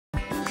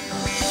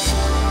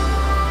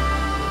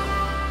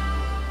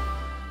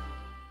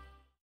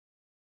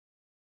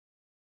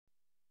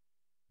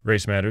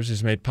Race Matters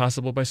is made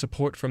possible by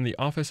support from the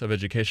Office of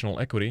Educational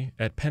Equity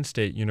at Penn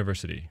State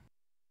University.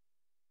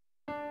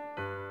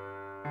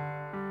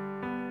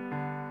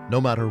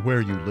 No matter where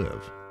you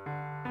live,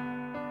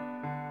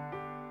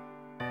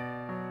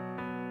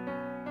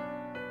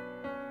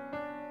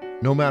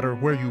 no matter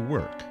where you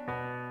work,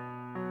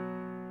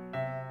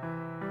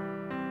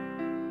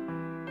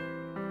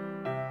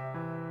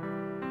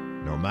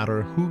 no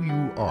matter who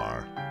you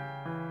are,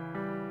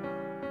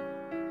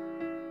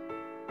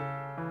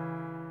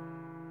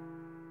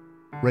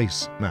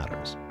 race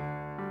matters.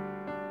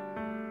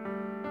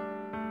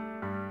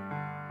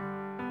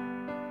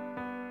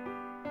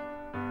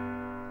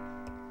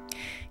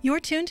 You're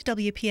tuned to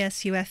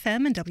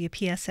WPSU-FM and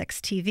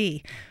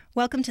WPSX-TV.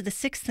 Welcome to the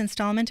 6th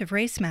installment of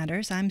Race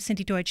Matters. I'm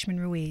Cindy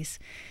Deutschman-Ruiz.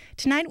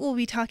 Tonight we'll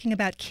be talking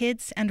about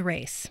kids and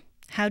race.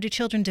 How do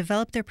children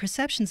develop their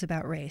perceptions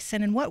about race,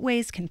 and in what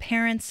ways can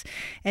parents,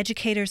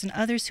 educators, and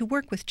others who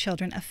work with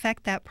children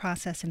affect that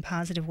process in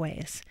positive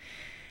ways?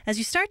 As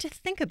you start to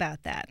think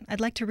about that, I'd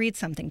like to read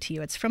something to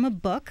you. It's from a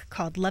book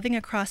called Loving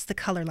Across the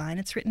Color Line.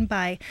 It's written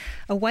by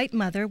a white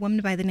mother, a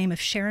woman by the name of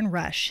Sharon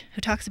Rush,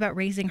 who talks about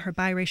raising her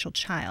biracial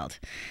child.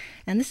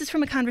 And this is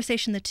from a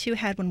conversation the two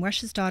had when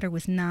Rush's daughter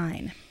was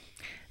 9.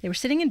 They were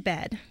sitting in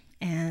bed,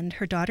 and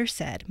her daughter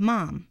said,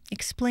 "Mom,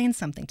 explain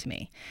something to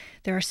me.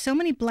 There are so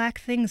many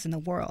black things in the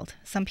world.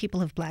 Some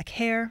people have black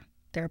hair,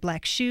 there are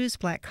black shoes,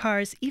 black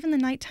cars, even the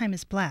nighttime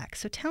is black.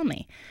 So tell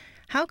me,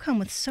 how come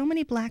with so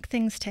many black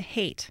things to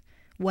hate,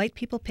 white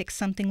people pick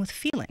something with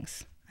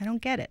feelings? I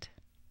don't get it."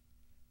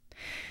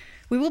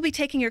 We will be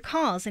taking your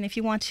calls, and if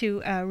you want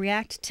to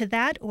react to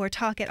that or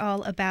talk at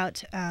all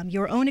about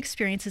your own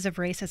experiences of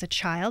race as a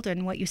child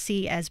and what you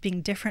see as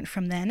being different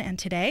from then and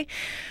today,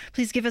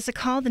 please give us a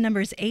call. The number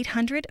is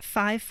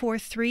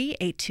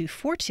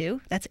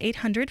 800-543-8242. That's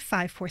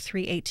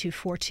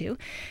 800-543-8242.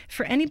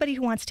 For anybody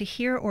who wants to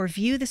hear or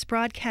view this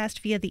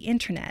broadcast via the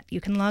internet,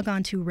 you can log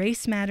on to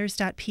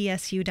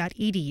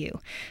racematters.psu.edu.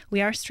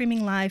 We are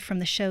streaming live from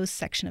the shows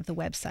section of the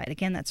website.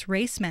 Again, that's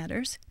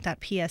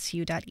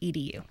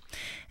racematters.psu.edu.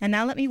 And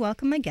now let me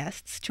welcome my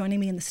guests.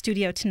 Joining me in the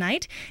studio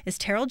tonight is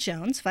Terrell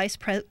Jones, Vice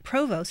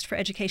Provost for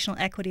Educational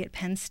Equity at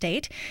Penn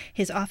State.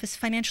 His office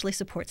financially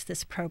supports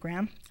this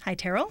program. Hi,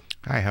 Terrell.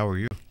 Hi, how are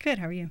you? Good,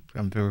 how are you?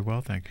 I'm very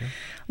well, thank you.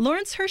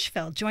 Lawrence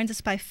Hirschfeld joins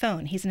us by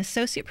phone. He's an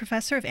associate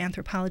professor of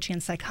anthropology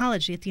and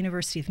psychology at the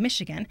University of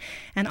Michigan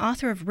and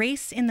author of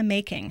Race in the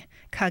Making,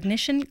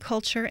 Cognition,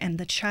 Culture, and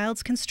the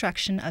Child's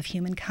Construction of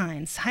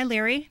Humankind. Hi,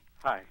 Larry.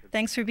 Hi.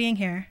 Thanks for being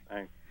here.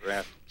 Thanks for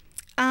asking.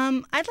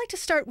 I'd like to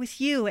start with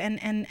you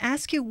and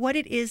ask you what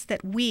it is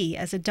that we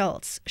as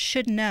adults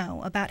should know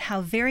about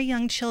how very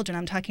young children,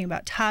 I'm talking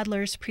about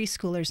toddlers,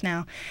 preschoolers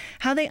now,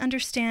 how they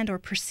understand or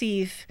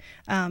perceive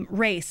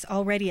race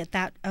already at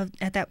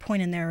that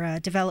point in their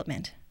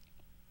development.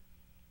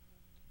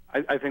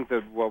 I think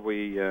that what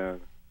we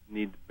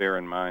need to bear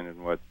in mind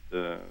and what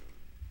it's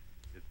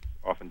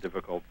often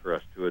difficult for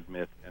us to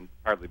admit, and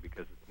partly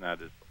because it's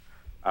not as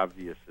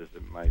obvious as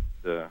it might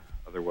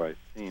otherwise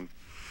seem,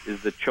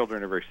 is that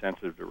children are very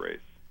sensitive to race.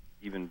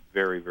 Even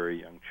very,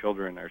 very young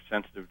children are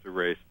sensitive to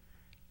race,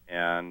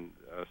 and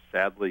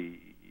sadly,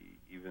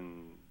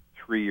 even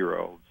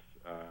 3-year-olds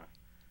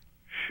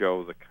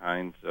show the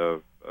kinds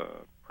of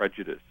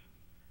prejudice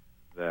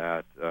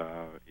that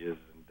is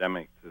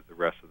endemic to the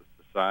rest of the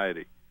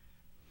society.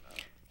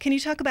 Can you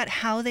talk about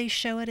how they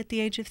show it at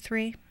the age of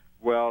 3?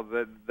 Well,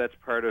 that's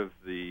part of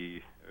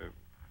the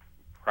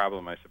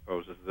problem, I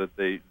suppose, is that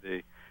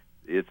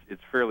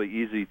it's fairly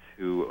easy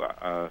to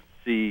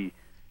see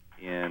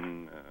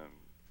in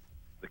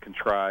the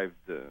contrived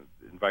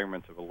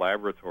environments of a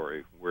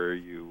laboratory where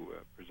you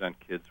present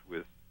kids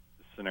with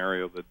a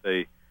scenario that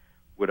they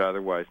would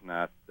otherwise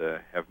not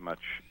have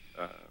much,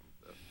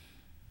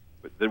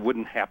 that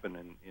wouldn't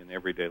happen in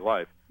everyday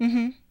life.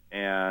 Mm-hmm.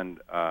 And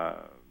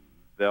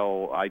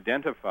they'll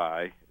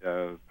identify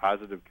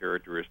positive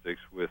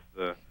characteristics with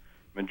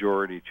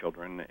majority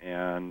children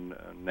and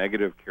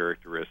negative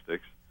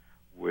characteristics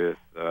with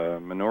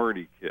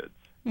minority kids.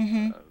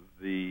 Mm-hmm.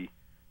 The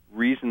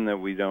reason that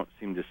we don't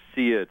seem to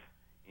see it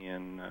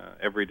in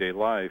everyday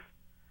life,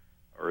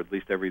 or at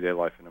least everyday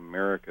life in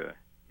America,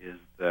 is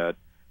that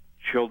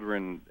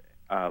children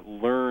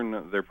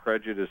learn their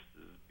prejudices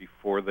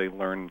before they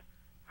learn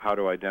how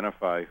to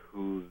identify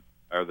who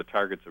are the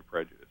targets of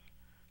prejudice.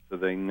 So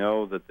they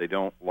know that they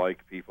don't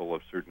like people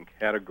of certain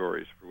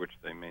categories for which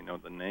they may know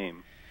the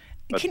name,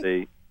 but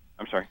I'm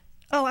sorry.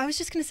 Oh, I was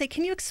just going to say,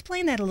 can you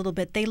explain that a little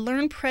bit? They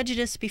learn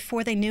prejudice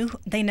before they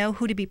know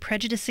who to be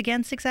prejudiced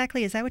against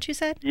exactly? Is that what you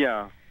said?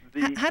 Yeah.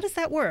 How does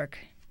that work?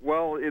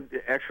 Well,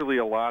 actually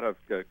a lot of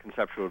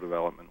conceptual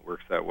development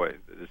works that way.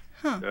 That is,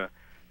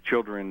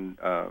 children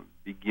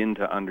begin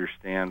to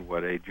understand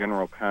what a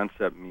general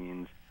concept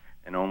means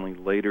and only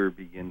later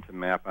begin to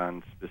map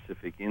on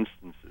specific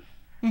instances.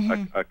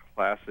 Mm-hmm. A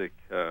classic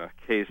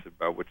case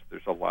about which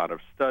there's a lot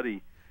of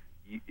study,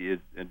 it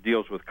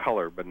deals with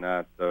color, but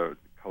not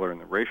color in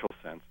the racial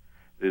sense,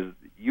 is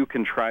you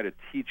can try to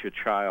teach a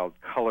child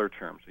color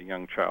terms, a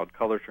young child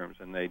color terms,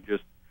 and they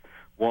just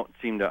won't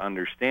seem to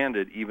understand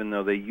it, even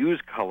though they use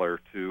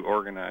color to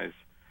organize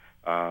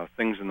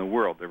things in the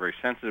world. They're very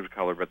sensitive to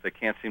color, but they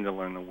can't seem to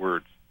learn the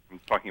words.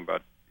 I'm talking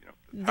about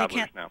the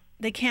toddlers now.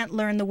 They can't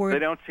learn the word. They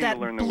don't seem to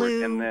learn the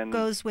word. And then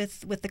goes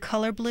with the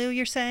color blue,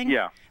 you're saying?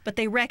 Yeah. But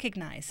they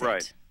recognize it.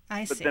 Right.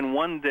 I see. But then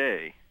one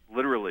day,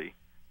 literally,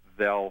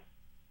 they'll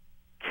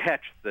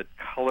catch that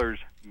colors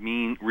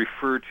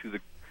refer to the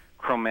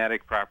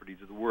chromatic properties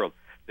of the world.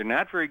 They're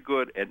not very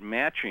good at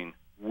matching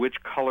which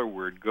color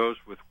word goes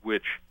with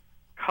which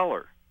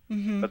color,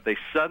 but they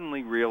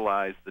suddenly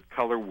realize that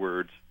color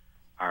words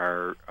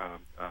are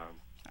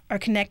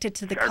connected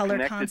to the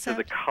color concept?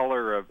 To the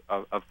color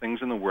of things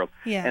in the world.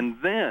 Yeah. And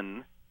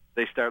then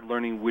they start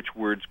learning which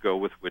words go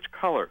with which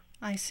color.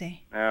 I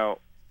see. Now,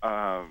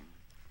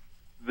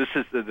 this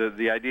is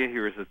the idea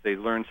here is that they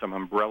learn some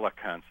umbrella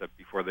concept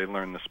before they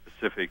learn the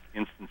specific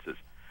instances.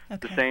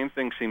 Okay. The same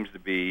thing seems to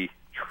be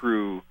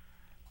true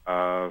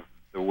of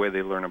the way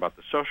they learn about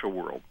the social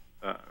world,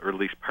 or at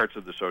least parts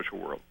of the social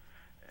world.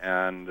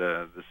 And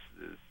this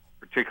is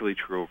particularly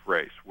true of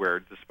race, where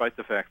despite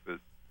the fact that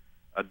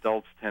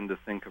adults tend to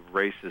think of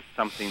race as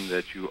something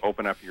that you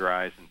open up your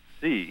eyes and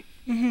see,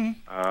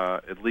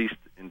 at least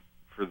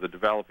for the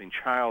developing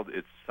child,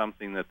 it's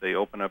something that they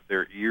open up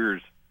their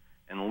ears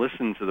and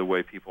listen to the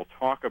way people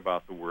talk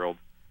about the world,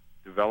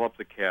 develop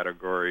the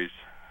categories,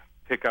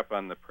 pick up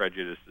on the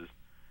prejudices,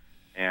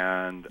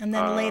 and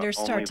then later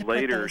start to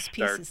put those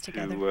pieces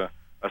together. To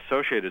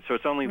associate it. So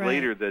it's only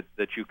later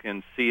that you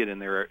can see it in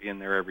their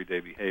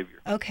everyday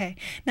behavior. Okay.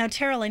 Now,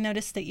 Terrell, I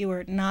noticed that you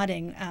were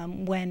nodding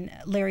when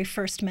Larry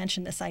first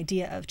mentioned this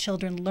idea of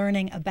children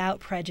learning about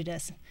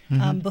prejudice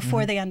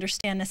before they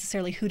understand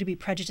necessarily who to be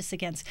prejudiced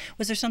against.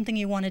 Was there something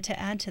you wanted to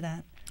add to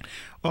that?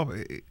 Well,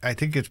 I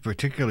think it's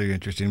particularly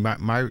interesting.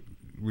 My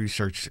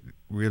research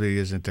really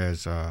isn't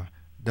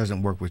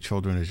doesn't work with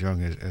children as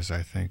young as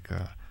I think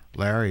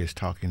Larry is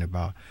talking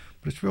about.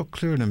 But it's real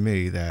clear to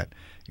me that,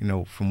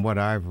 from what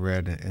I've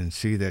read and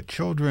see, that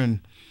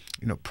children,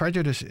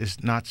 prejudice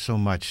is not so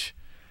much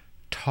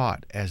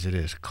taught as it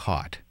is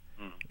caught.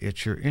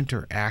 It's your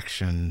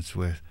interactions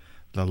with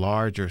the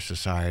larger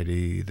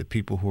society, the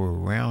people who are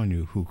around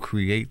you, who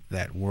create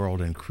that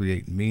world and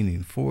create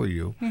meaning for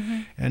you.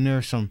 And there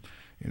are some,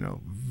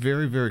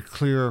 very, very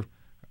clear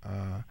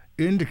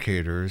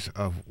indicators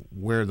of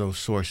where those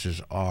sources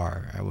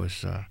are. I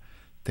was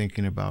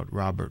thinking about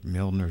Robert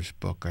Milner's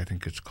book. I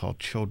think it's called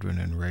Children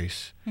and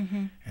Race.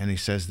 And he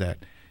says that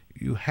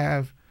you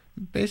have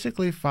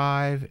basically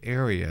 5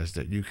 areas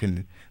that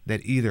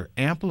that either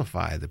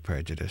amplify the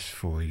prejudice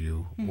for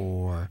you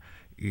or,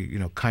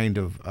 kind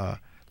of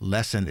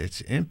lessen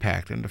its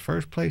impact. In the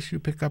first place you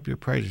pick up your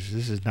prejudice,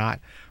 this is not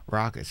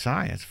rocket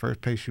science.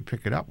 First place you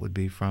pick it up would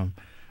be from,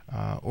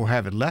 or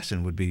have it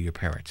lessen, would be your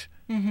parents.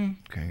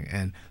 Okay,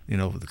 and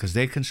because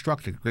they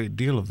construct a great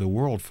deal of the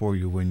world for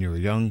you when you're a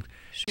young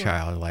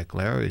child, like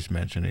Larry's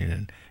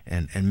mentioning,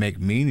 and make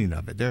meaning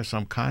of it. There are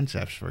some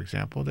concepts, for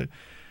example, that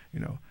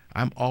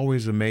I'm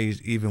always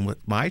amazed, even with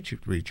my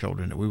 3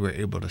 children, that we were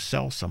able to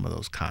sell some of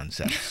those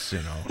concepts.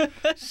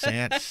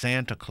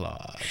 Santa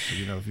Claus.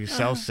 If you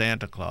sell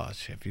Santa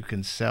Claus, if you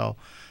can sell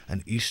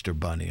an Easter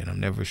bunny, and I'm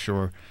never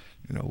sure.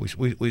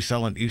 We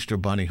sell an Easter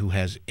bunny who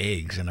has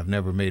eggs, and I've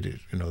never made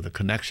it, the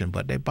connection,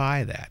 but they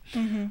buy that.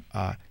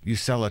 You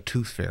sell a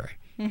tooth fairy.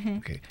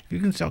 Okay, if you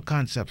can sell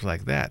concepts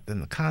like that,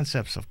 then the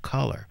concepts of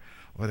color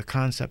or the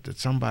concept that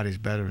somebody's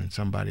better than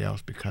somebody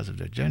else because of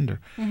their gender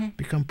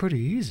become pretty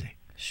easy.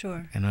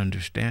 Sure. And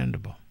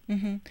understandable.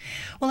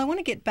 Well, I want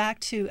to get back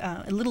to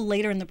a little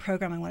later in the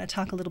program. I want to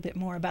talk a little bit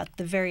more about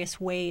the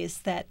various ways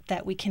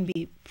that we can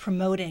be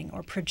promoting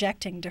or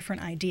projecting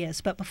different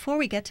ideas. But before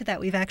we get to that,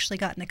 we've actually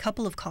gotten a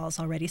couple of calls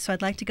already. So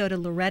I'd like to go to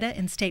Loretta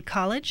in State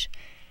College.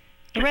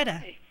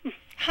 Loretta.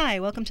 Hi,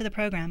 welcome to the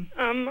program.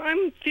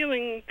 I'm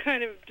feeling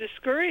kind of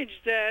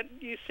discouraged that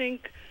you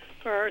think,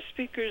 or our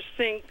speakers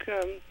think,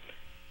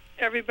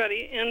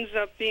 everybody ends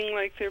up being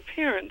like their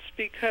parents,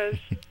 because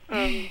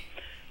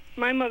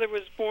my mother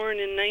was born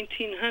in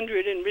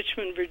 1900 in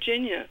Richmond,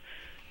 Virginia,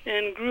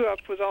 and grew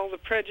up with all the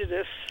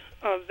prejudice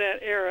of that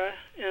era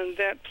and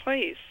that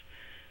place.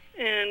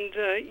 And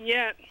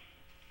yet,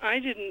 I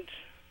didn't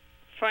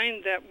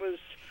find that was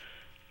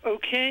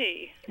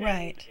okay.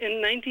 Right.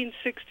 In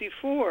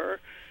 1964,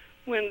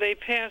 when they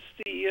passed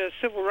the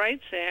Civil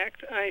Rights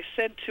Act, I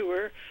said to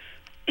her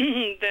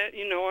that,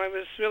 I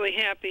was really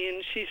happy,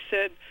 and she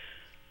said,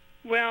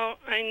 well,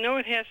 I know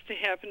it has to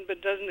happen,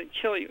 but doesn't it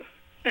kill you?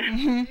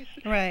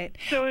 Right.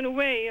 So in a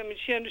way,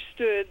 she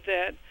understood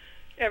that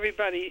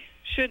everybody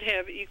should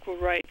have equal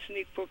rights and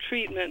equal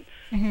treatment,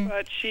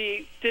 but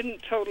she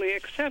didn't totally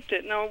accept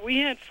it. Now, we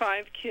had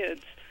 5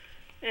 kids,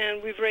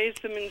 and we've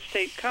raised them in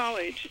State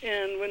College,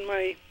 and when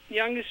my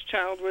youngest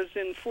child was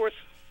in 4th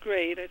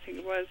grade, I think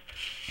it was,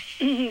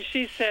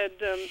 she said,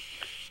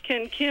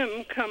 can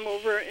Kim come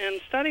over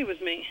and study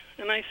with me?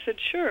 And I said,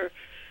 sure.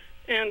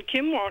 And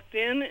Kim walked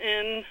in,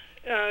 and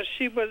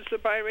she was a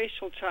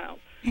biracial child.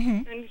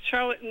 And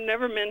Charlotte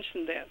never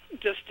mentioned that.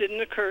 It just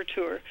didn't occur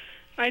to her.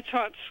 I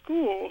taught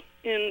school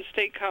in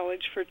State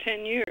College for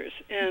 10 years,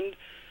 and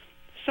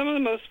some of the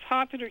most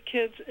popular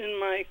kids in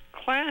my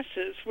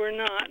classes were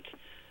not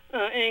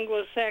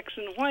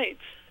Anglo-Saxon whites.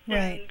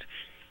 Right. And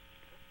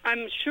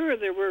I'm sure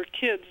there were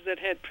kids that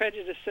had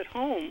prejudice at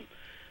home,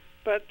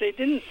 but they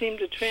didn't seem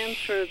to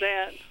transfer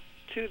that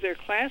to their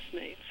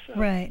classmates. So.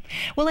 Right.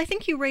 Well, I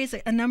think you raise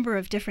a number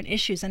of different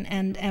issues,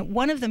 and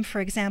one of them, for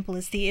example,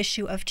 is the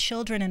issue of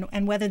children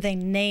and whether they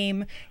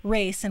name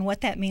race and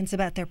what that means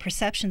about their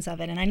perceptions of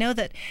it. And I know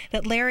that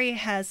Larry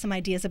has some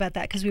ideas about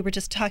that because we were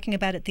just talking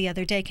about it the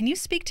other day. Can you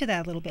speak to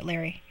that a little bit,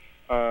 Larry?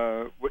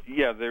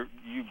 Yeah, the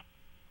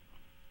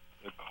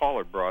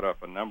caller brought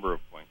up a number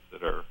of points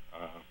that are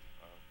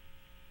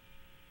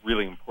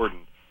really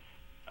important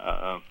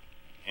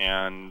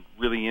and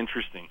really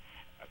interesting.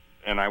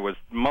 And I was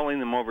mulling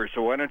them over,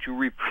 so why don't you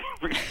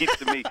repeat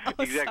to me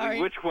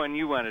exactly which one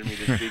you wanted me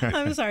to speak to?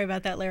 I'm sorry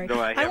about that, Larry. No,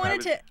 I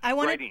wanted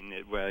writing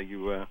it while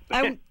you...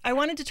 I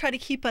wanted to try to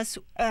keep us,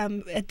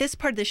 at this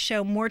part of the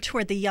show, more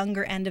toward the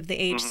younger end of the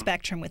age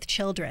spectrum with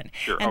children.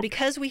 Sure, and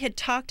because we had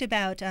talked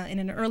about, in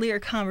an earlier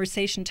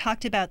conversation,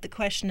 talked about the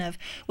question of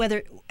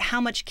how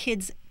much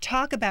kids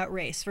talk about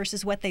race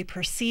versus what they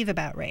perceive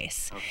about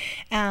race. Okay.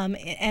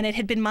 And it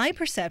had been my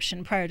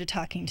perception prior to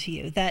talking to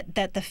you that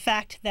the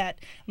fact that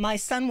my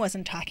son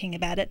wasn't talking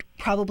about it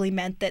probably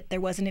meant that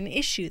there wasn't an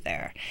issue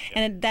there. Yeah.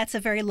 And that's a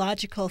very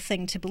logical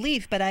thing to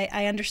believe, but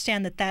I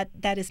understand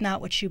that is not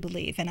what you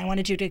believe, and I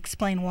wanted you to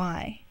explain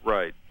why.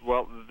 Right.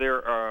 Well,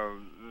 there are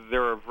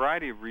a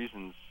variety of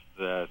reasons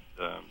that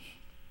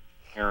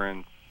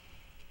parents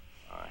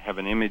have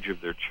an image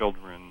of their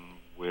children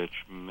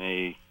which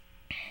may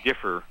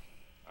differ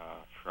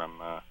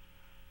from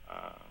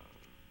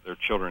their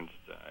children's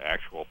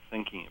actual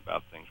thinking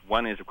about things.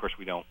 One is, of course,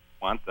 we don't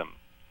want them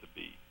to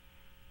be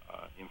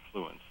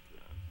influenced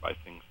by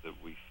things that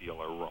we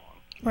feel are wrong.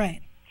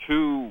 Right.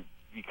 Two,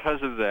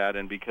 because of that,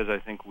 and because I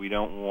think we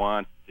don't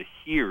want to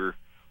hear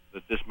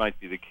that this might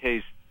be the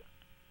case,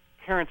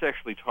 parents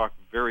actually talk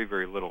very,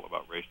 very little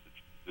about race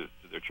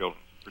to their children.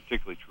 It's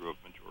particularly true of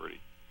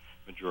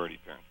majority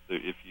parents.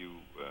 If you,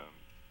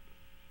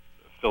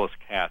 Phyllis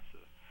Katz,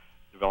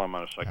 a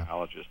developmental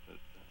psychologist in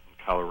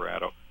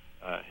Colorado,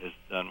 has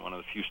done one of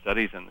the few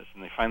studies on this,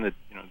 and they find that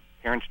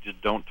parents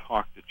just don't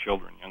talk to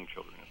children, young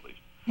children at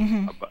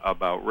least,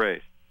 about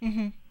race.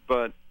 Mm-hmm.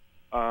 But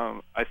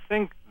I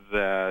think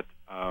that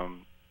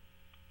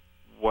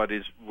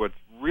what's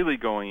really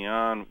going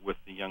on with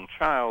the young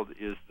child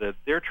is that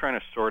they're trying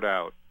to sort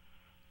out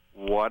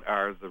what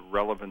are the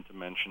relevant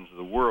dimensions of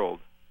the world,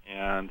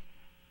 and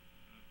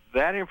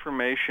that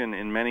information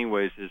in many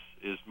ways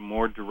is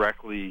more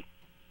directly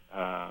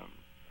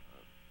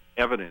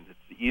evident.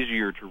 It's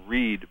easier to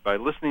read by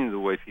listening to the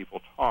way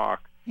people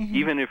talk. Mm-hmm.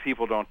 Even if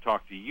people don't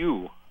talk to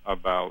you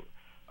about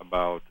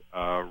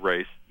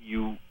race,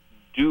 you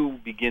do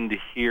begin to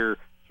hear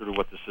sort of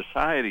what the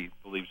society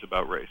believes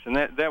about race. And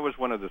that was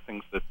one of the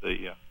things that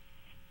the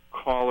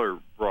caller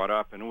brought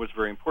up, and it was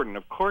very important.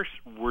 Of course,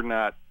 we're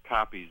not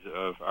copies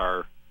of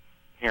our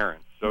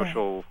parents.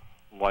 Social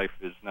life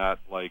is not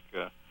like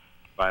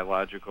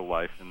biological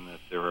life in that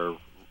there are,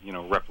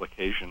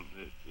 replication.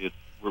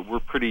 We're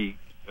pretty...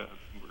 we're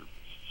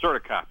sort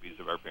of copies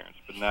of our parents,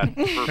 but not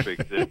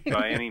perfect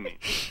by any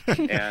means.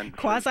 And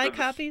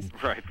quasi-copies?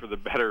 Right, for the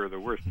better or the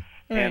worse.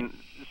 Right. And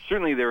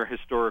certainly there are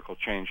historical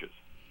changes.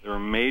 There are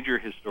major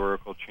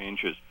historical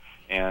changes,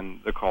 and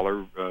the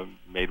caller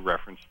made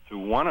reference to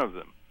one of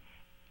them.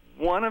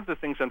 One of the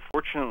things,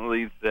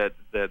 unfortunately, that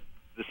this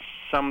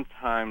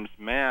sometimes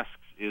masks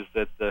is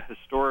that the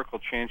historical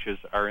changes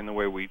are in the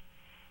way we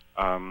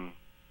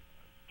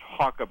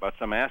talk about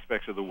some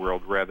aspects of the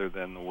world rather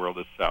than the world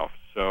itself.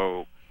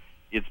 So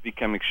it's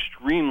become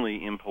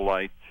extremely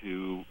impolite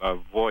to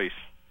voice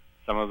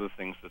some of the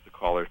things that the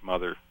caller's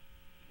mother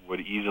would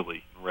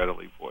easily and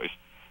readily voice.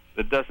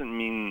 That doesn't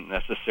mean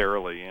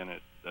necessarily, and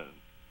it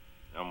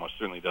almost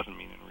certainly doesn't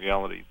mean in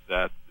reality,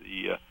 that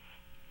the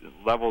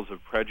levels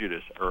of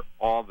prejudice are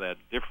all that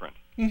different.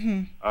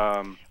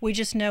 Mm-hmm. We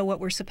just know what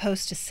we're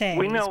supposed to say.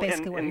 We know,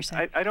 basically what you're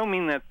saying. I don't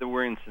mean that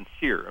we're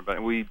insincere,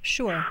 but we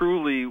sure.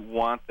 truly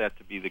want that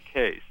to be the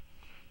case.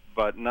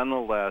 But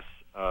nonetheless,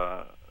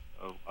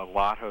 a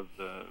lot of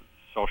the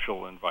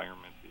social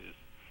environment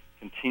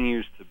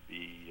continues to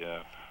be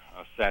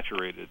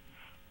saturated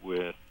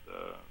with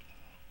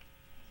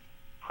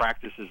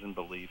practices and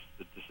beliefs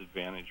that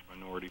disadvantage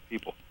minority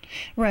people.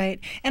 Right.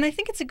 And I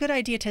think it's a good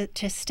idea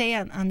to stay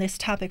on this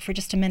topic for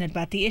just a minute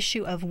about the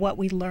issue of what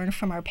we learn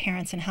from our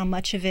parents and how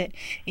much of it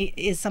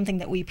is something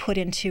that we put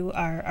into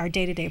our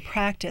day-to-day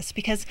practice.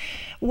 Because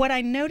what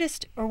I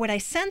noticed, or what I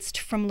sensed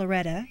from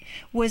Loretta,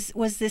 was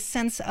this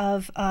sense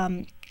of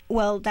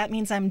well, that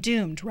means I'm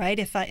doomed, right?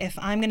 If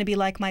I'm going to be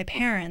like my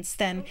parents,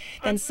 then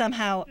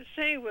somehow. What I was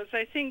to say was,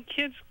 I think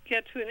kids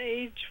get to an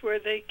age where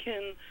they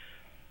can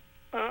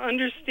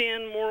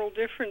understand moral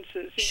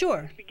differences.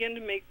 Sure. Begin to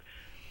make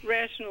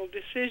rational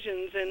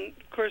decisions, and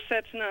of course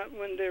that's not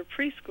when they're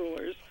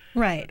preschoolers.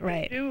 Right,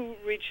 They do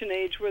reach an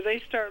age where they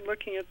start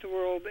looking at the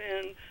world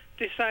and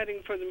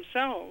deciding for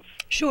themselves.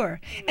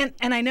 Sure, and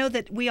I know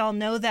that we all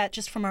know that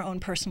just from our own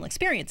personal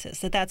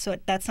experiences, that's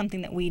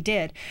something that we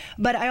did.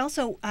 But I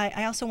also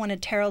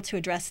wanted Terrell to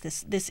address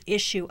this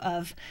issue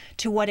of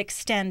to what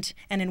extent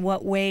and in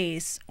what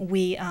ways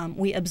we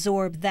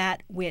absorb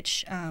that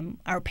which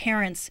our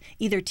parents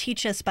either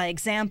teach us by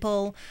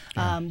example,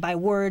 by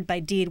word, by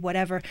deed,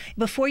 whatever.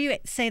 Before you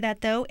say that,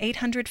 though,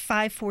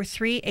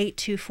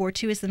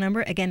 800-543-8242 is the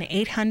number. Again,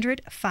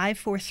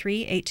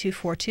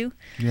 800-543-8242.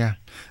 Yeah.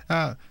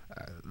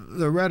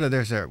 Loretta,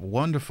 there's a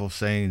wonderful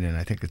saying, and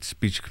I think it's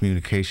speech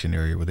communication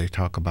area where they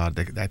talk about,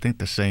 I think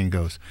the saying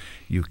goes,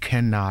 you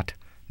cannot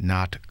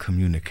not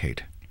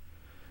communicate,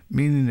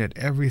 meaning that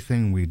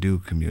everything we do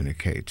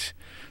communicates.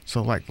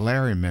 So like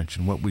Larry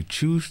mentioned, what we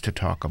choose to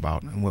talk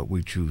about and what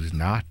we choose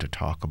not to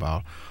talk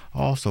about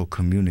also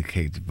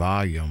communicates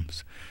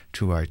volumes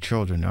to our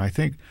children. Now, I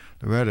think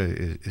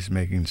Loretta is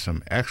making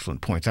some excellent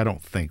points. I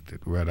don't think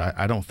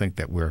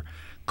that we're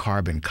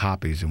carbon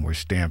copies and we're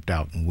stamped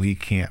out and we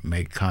can't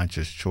make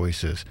conscious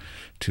choices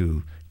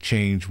to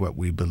change what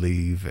we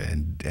believe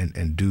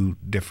and do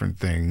different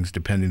things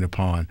depending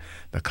upon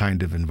the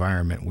kind of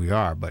environment we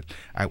are. But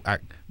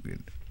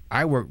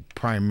I work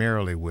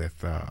primarily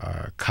with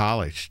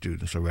college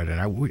students, Loretta,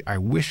 and I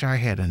wish I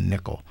had a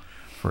nickel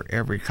for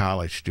every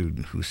college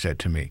student who said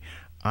to me,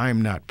 I'm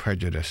not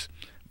prejudiced,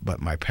 but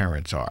my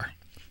parents are.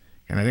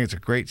 And I think it's a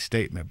great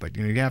statement, but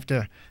you have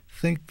to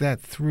think that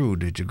through.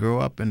 Did you grow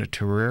up in a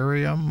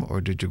terrarium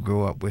or did you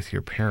grow up with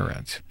your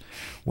parents?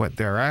 What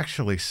they're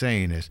actually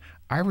saying is,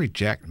 I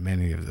reject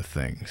many of the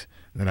things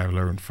that I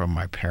learned from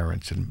my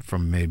parents and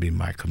from maybe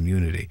my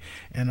community,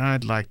 and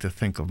I'd like to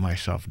think of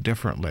myself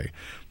differently.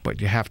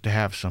 But you have to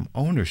have some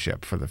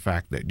ownership for the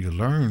fact that you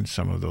learned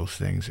some of those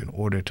things in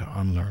order to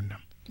unlearn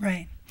them.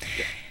 Right.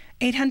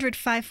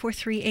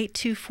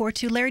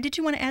 800-543-8242. Larry, did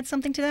you want to add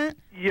something to that?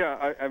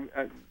 Yeah,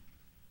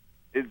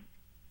 it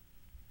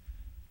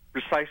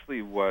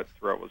precisely what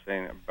Terrell was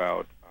saying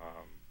about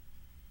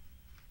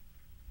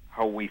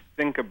how we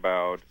think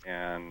about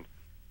and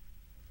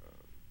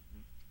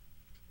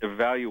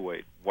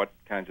evaluate what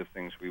kinds of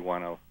things we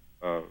want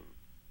to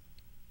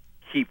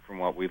keep from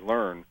what we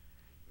learn.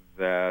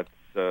 That's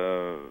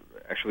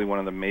actually one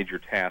of the major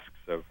tasks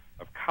of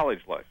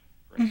college life,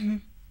 for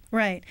instance.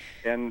 Right.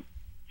 And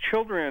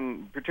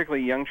children,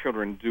 particularly young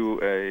children,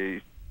 do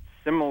a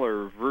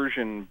similar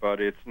version, but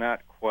it's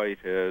not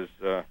quite as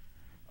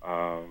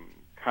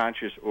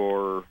conscious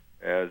or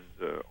as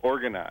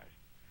organized.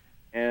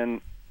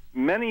 And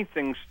many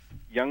things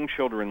young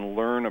children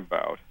learn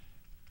about,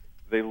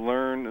 they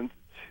learn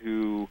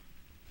to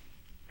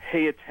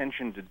pay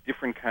attention to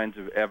different kinds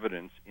of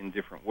evidence in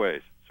different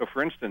ways. So,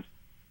 for instance,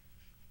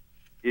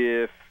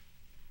 if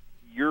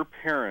your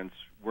parents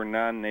were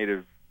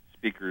non-native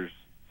speakers,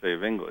 say,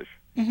 of English,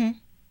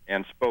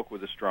 and spoke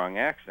with a strong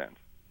accent,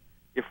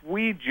 if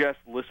we just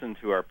listened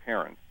to our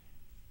parents,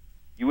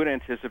 you would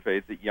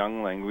anticipate that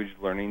young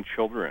language-learning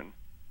children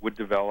would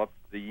develop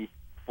the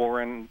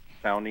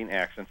foreign-sounding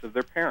accents of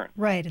their parents.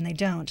 Right, and they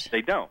don't.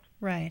 They don't.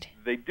 Right.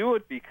 They do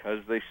it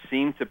because they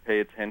seem to pay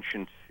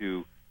attention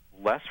to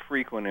less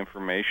frequent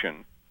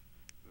information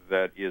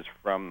that is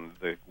from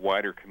the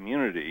wider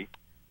community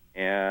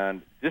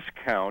and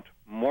discount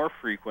more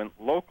frequent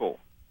local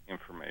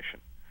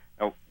information.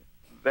 Now,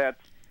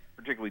 that's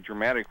particularly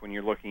dramatic when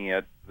you're looking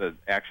at the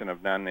accent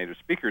of non-native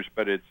speakers,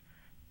 but it's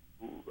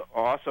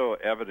also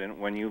evident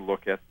when you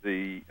look at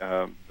the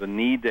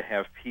need to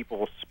have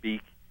people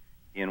speak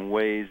in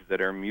ways that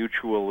are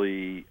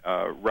mutually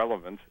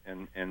relevant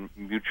and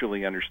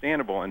mutually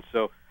understandable. And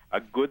so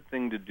a good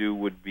thing to do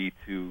would be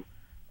to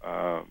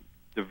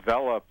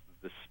develop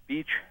the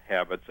speech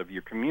habits of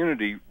your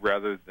community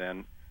rather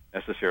than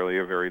necessarily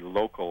a very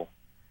local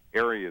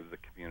area of the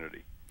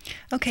community.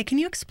 Okay, can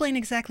you explain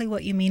exactly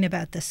what you mean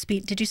about the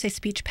speech? Did you say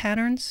speech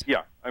patterns?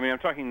 Yeah, I mean, I'm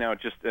talking now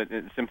just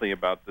simply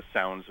about the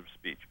sounds of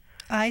speech.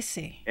 I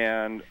see.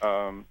 And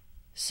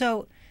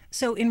so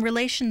in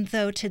relation,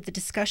 though, to the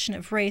discussion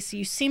of race,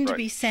 you seem to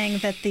be saying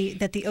that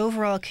the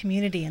overall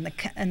community and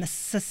the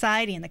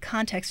society and the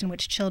context in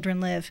which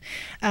children live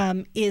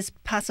is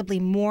possibly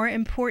more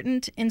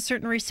important in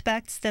certain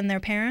respects than their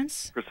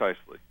parents?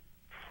 Precisely.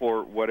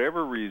 For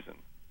whatever reason,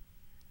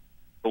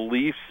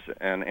 beliefs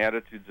and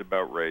attitudes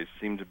about race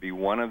seem to be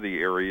one of the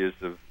areas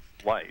of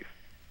life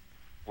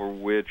for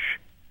which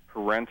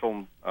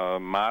parental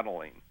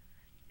modeling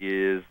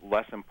is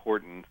less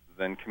important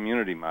than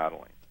community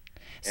modeling.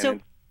 So,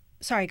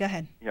 sorry, go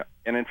ahead. Yeah,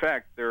 and in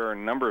fact, there are a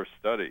number of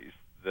studies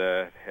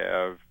that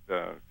have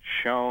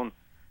shown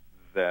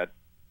that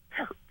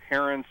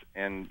parents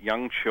and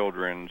young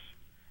children's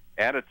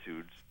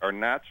attitudes are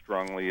not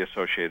strongly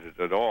associated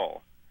at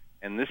all.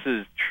 And this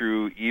is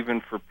true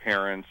even for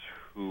parents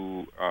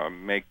who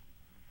make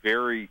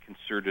very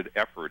concerted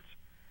efforts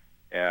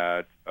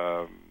at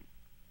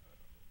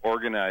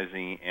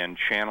organizing and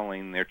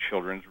channeling their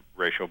children's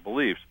racial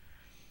beliefs.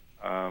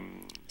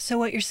 So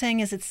what you're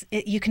saying is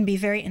you can be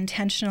very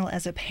intentional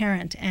as a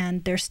parent,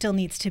 and there still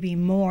needs to be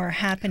more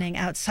happening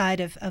outside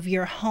of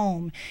your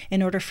home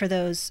in order for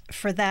those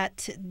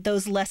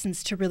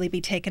lessons to really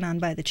be taken on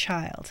by the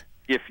child.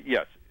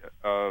 Yes,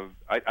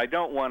 I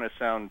don't want to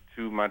sound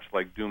too much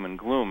like doom and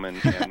gloom, and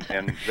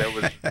that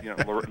was,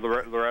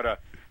 Loretta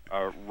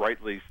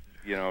rightly,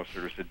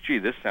 sort of said, "Gee,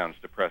 this sounds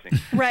depressing."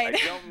 Right.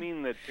 I don't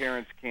mean that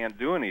parents can't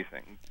do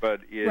anything,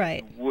 but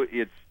Right.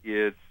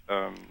 It's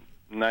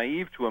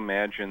naive to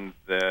imagine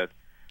that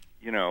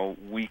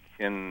we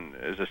can,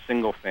 as a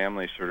single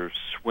family, sort of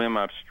swim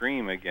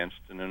upstream against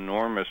an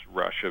enormous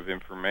rush of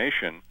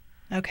information.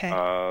 Okay.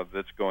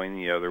 That's going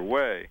the other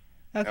way.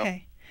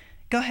 Okay.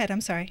 Go ahead.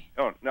 I'm sorry.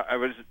 Oh no,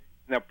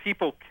 now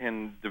people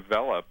can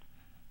develop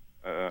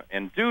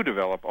and do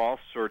develop all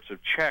sorts of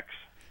checks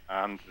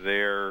on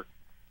their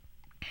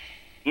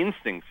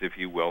instincts, if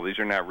you will. These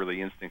are not really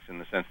instincts in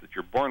the sense that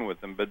you're born with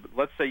them, but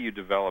let's say you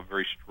develop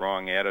very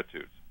strong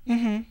attitudes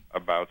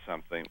about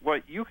something. Well,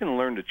 you can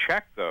learn to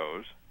check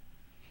those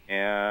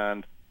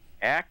and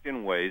act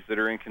in ways that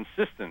are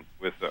inconsistent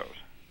with those.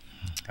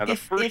 Now,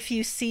 if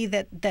you see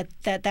that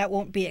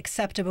won't be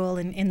acceptable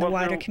in the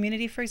wider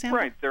community, for example.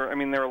 Right. There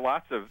are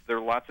lots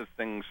of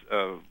things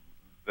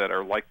that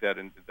are like that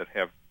and that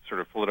have sort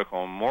of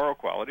political and moral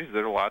qualities.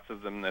 There are lots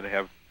of them that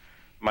have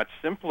much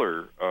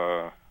simpler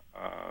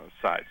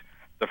sides.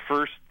 The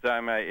first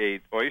time I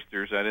ate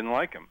oysters, I didn't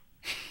like them.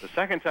 The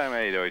second time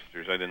I ate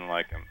oysters, I didn't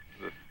like them.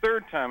 The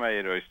third time I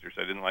ate oysters,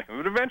 I didn't like them.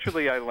 But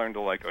eventually I learned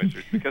to like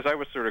oysters because I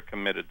was sort of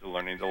committed to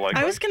learning to like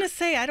oysters. I was going to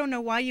say, I don't know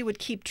why you would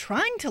keep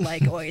trying to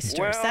like oysters.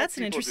 Well, that's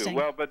an people interesting... do.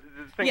 Well, but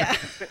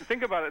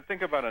think about it.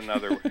 Think about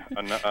another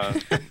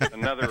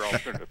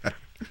alternative.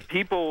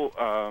 People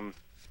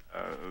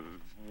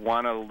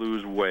want to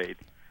lose weight.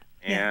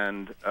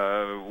 And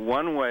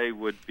one way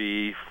would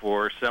be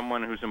for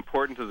someone who's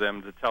important to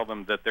them to tell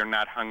them that they're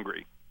not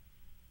hungry.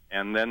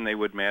 And then they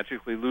would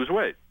magically lose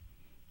weight.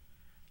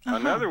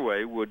 Another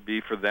way would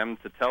be for them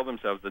to tell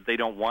themselves that they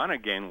don't want to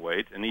gain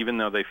weight, and even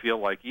though they feel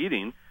like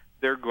eating,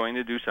 they're going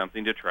to do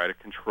something to try to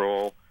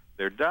control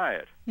their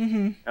diet.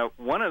 Now,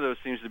 one of those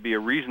seems to be a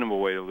reasonable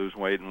way to lose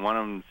weight, and one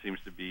of them seems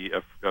to be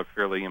a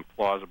fairly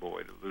implausible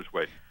way to lose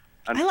weight.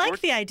 I like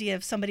the idea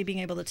of somebody being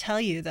able to tell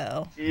you,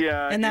 though.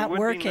 Yeah, and that it would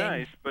working. be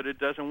nice, but it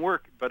doesn't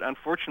work. But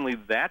unfortunately,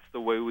 that's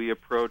the way we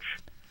approach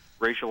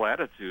racial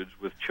attitudes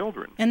with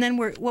children. And then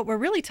what we're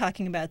really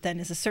talking about then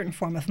is a certain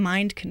form of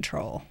mind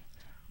control,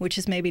 which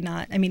is maybe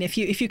not. I mean, if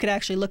you could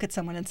actually look at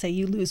someone and say,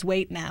 you lose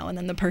weight now, and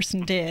then the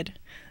person did,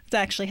 it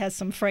actually has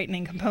some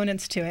frightening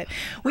components to it.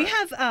 We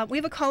have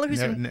a caller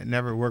who's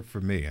never worked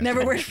for me.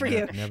 Never worked for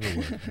you. Never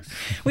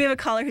worked. We have a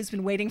caller who's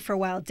been waiting for a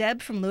while.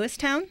 Deb from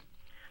Lewistown.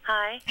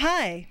 Hi.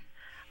 Hi.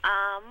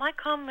 My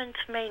comments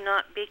may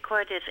not be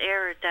quite as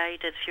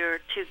erudite as your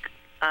two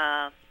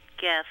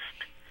guests.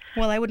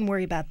 Well, I wouldn't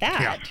worry about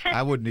that. Yeah,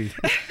 I wouldn't either.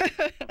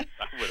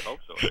 I would hope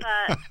so.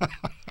 But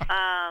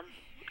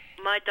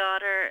my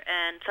daughter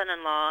and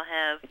son-in-law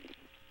have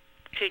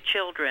two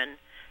children.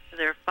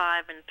 They're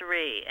 5 and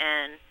 3,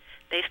 and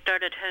they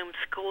started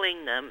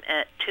homeschooling them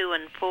at 2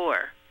 and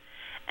 4.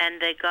 And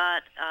they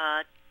got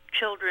a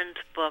children's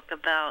book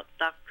about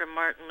Dr.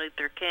 Martin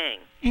Luther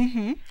King.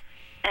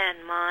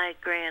 And my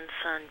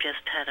grandson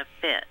just had a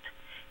fit.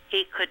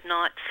 He could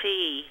not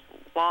see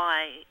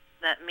why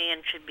that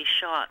man should be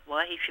shot,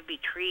 why he should be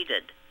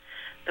treated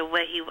the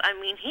way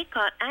he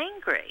got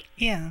angry.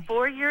 Yeah.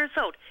 4 years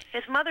old.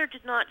 His mother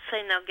did not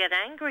say, now get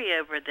angry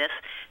over this.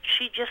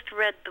 She just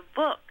read the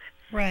book.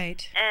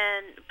 Right.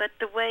 But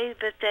the way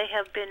that they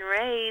have been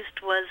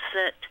raised was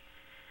that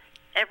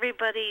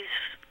everybody's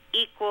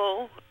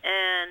equal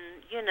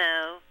and,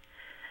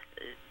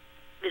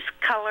 this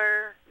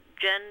color,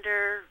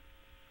 gender,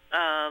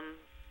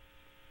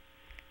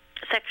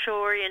 sexual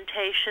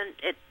orientation,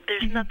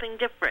 there's nothing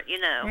different,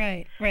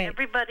 Right.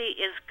 Everybody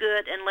is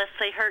good unless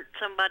they hurt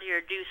somebody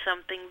or do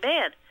something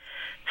bad.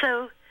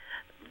 So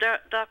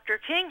Dr.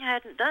 King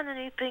hadn't done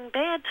anything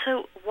bad,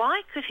 so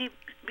why could he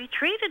be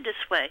treated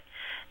this way?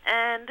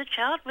 And the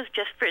child was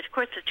just free. Of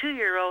course, the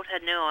 2-year-old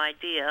had no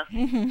idea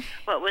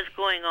what was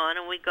going on,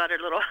 and we got her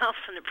Little House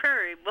on the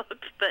Prairie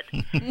books. But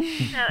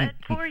at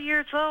 4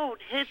 years old,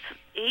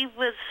 he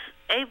was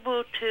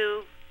able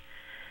to,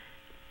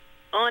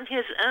 on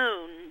his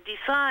own,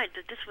 decide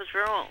that this was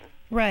wrong.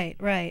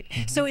 Right.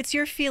 So it's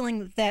your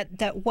feeling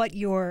that what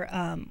your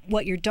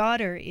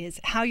daughter is,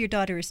 how your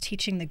daughter is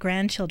teaching the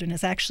grandchildren,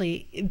 is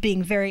actually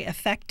being very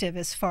effective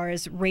as far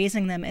as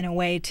raising them in a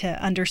way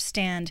to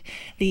understand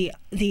the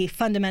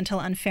fundamental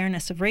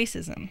unfairness of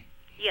racism.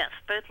 Yes,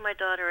 both my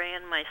daughter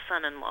and my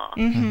son-in-law,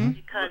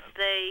 because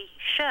they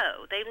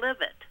live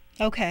it.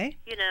 Okay.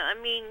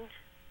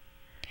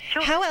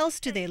 How else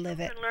do they live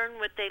it? Learn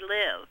what they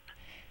live.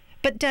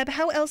 But Deb,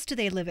 how else do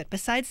they live it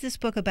besides this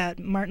book about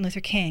Martin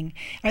Luther King?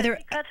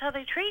 That's how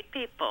they treat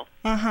people.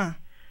 They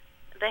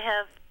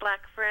have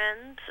black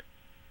friends,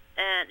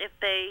 and if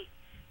they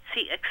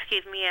see,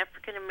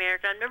 African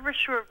American, I'm never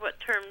sure of what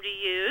term to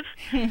use,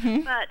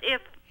 but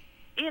if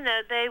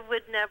they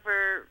would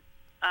never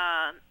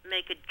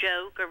make a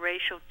joke, a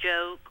racial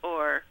joke,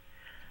 or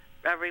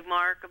a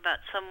remark about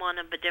someone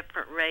of a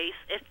different race.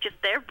 It's just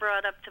they're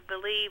brought up to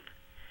believe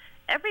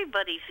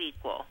everybody's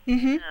equal.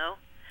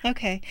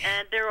 Okay.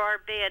 And there are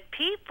bad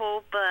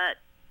people, but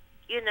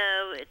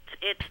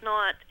it's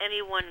not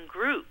any one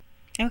group.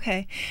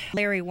 Okay.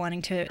 Larry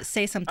wanting to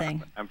say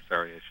something. I'm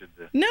sorry, I should...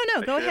 No,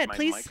 I go should ahead, have my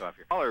please. mic off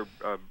here. Caller,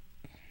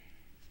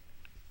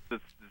 the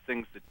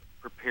things that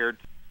prepared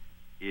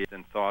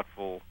and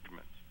thoughtful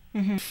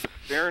arguments.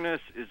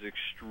 Fairness is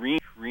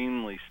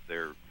extremely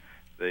there.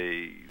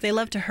 They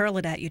love to hurl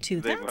it at you too.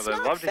 That's they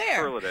not love fair.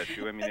 to hurl it at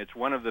you. I mean, it's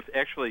one of the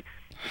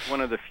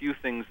few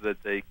things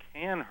that they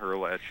can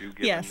hurl at you,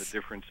 given the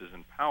differences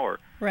in power.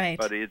 Right.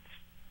 But it's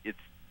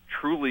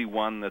truly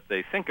one that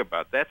they think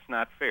about. That's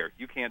not fair.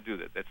 You can't do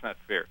that. That's not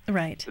fair.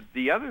 Right. But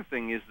the other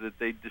thing is that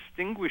they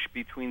distinguish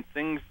between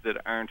things that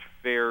aren't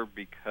fair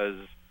because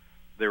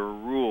there are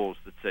rules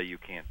that say you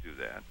can't do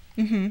that.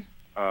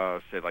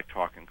 Say like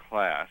talk in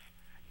class,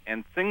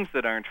 and things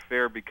that aren't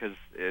fair because,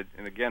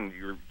 and again,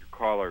 your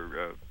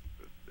caller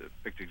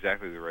picked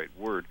exactly the right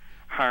word,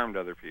 harmed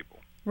other people.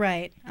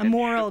 Right. A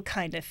moral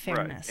kind of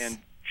fairness. Right. And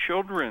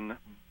children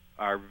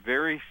are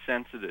very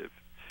sensitive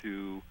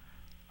to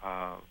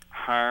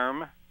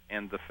harm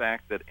and the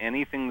fact that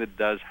anything that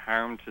does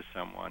harm to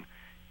someone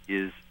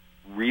is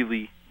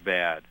really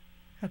bad.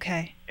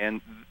 Okay.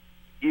 And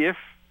if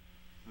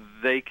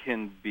they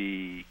can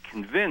be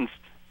convinced,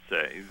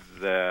 say,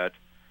 that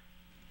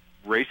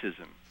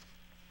racism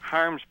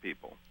harms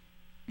people,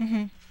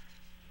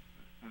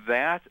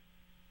 that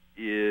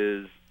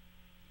is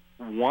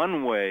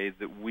one way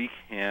that we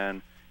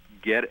can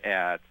get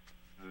at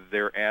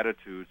their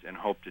attitudes and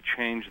hope to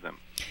change them.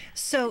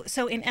 So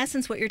in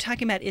essence, what you're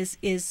talking about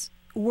is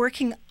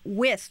working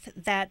with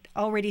that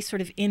already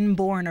sort of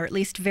inborn, or at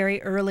least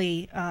very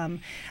early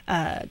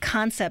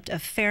concept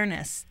of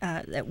fairness.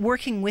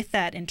 Working with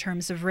that in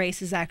terms of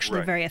race is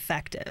actually very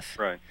effective.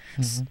 Right.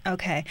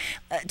 Okay.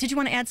 Did you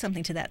want to add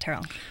something to that,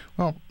 Terrell?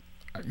 Well,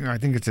 I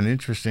think it's an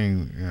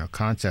interesting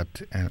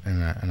concept,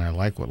 and I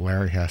like what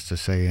Larry has to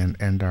say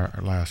and our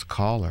last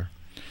caller.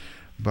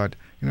 But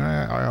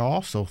I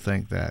also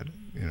think that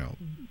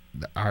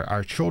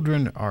our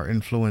children are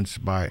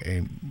influenced by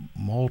a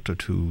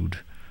multitude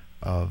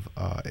of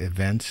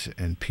events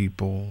and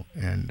people,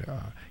 and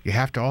you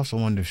have to also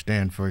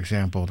understand, for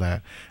example,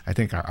 that I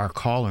think our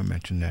caller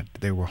mentioned that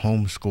they were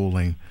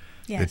homeschooling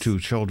the two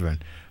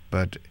children,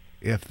 but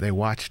if they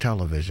watch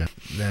television,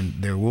 then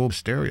there will be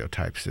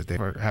stereotypes that they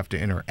have to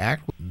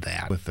interact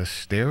with the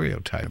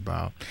stereotype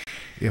about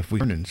if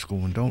we learn in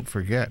school. And don't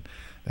forget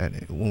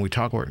that when we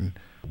talk important,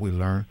 we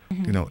learn,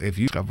 if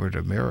you discovered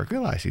America,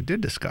 realize he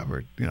did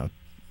discover,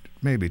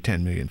 maybe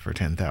 10 million for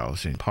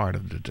 10,000 part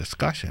of the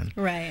discussion.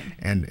 Right.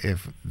 And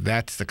if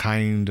that's the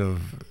kind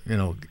of,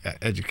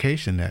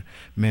 education that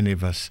many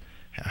of us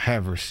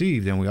have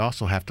received, then we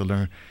also have to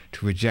learn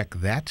to reject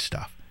that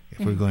stuff if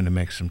we're going to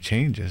make some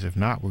changes. If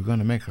not, we're going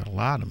to make a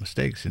lot of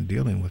mistakes in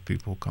dealing with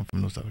people who come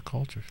from those other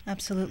cultures.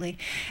 Absolutely.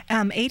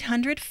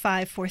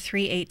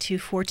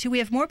 800-543-8242. We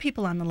have more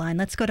people on the line.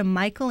 Let's go to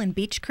Michael in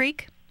Beech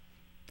Creek.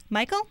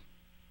 Michael?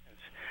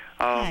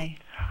 Hi.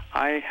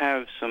 I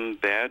have some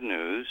bad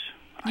news.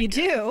 You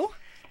do?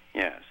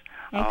 Yes.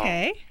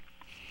 Okay.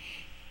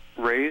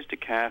 Raised a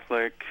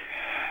Catholic,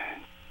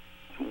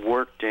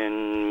 worked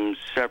in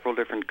several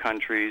different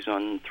countries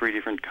on 3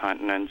 different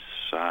continents,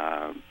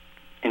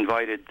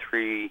 invited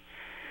 3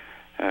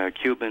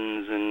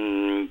 Cubans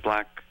and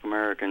Black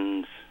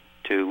Americans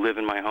to live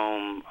in my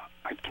home.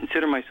 I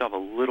consider myself a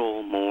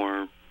little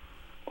more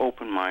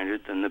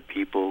open-minded than the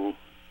people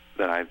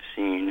that I've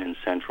seen in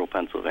central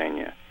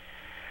Pennsylvania.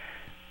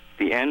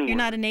 The N-word, You're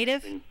not a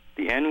native?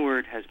 The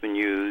N-word has been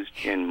used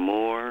in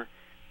more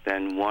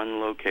than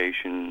one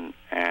location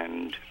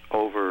and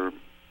over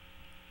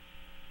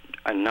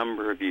a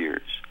number of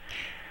years.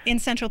 In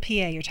central PA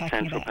you're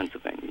talking about? Central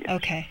Pennsylvania, yes.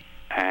 Okay.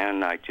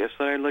 And I just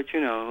thought I'd let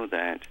you know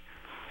that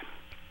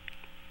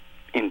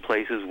in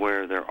places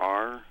where there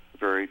are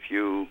very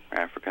few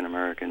African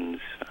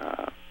Americans,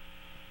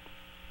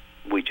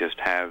 we just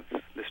have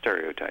the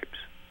stereotypes.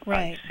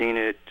 Right. I've seen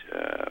it.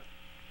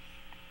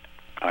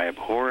 I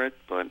abhor it,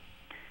 but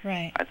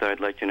I thought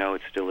I'd let you know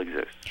it still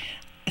exists.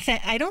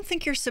 I don't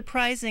think you're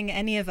surprising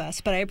any of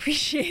us, but I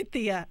appreciate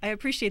the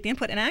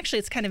input. And actually,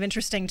 it's kind of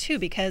interesting too,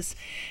 because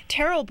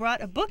Terrell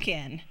brought a book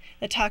in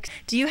that talks.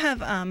 Do you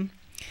have?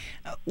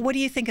 What do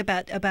you think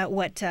about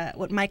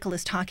what Michael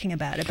is talking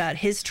about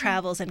his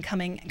travels and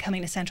coming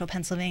to central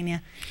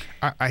Pennsylvania?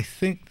 I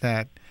think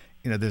that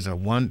there's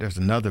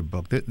another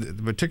book.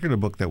 The particular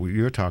book that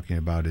you're talking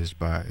about is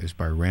by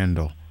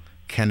Randall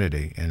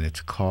Kennedy, and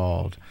it's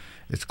called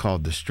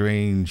The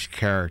Strange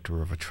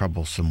Character of a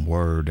Troublesome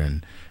Word,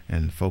 and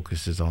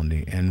focuses on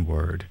the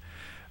N-word.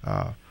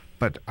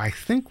 But I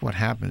think what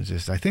happens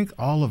is, I think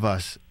all of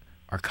us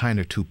are kind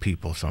of two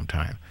people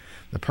sometimes.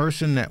 The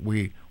person that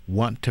we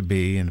want to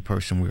be and the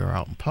person we are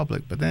out in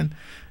public, but then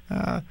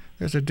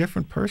there's a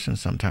different person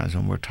sometimes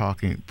when we're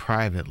talking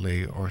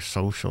privately or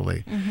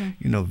socially.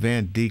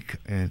 Van Dyke,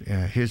 in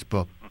his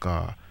book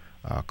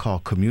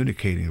called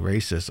Communicating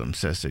Racism,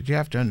 says that you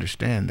have to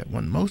understand that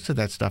when most of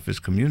that stuff is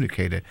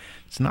communicated,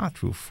 it's not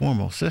through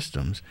formal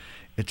systems.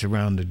 It's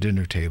around the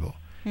dinner table.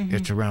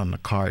 It's around the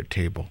card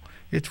table.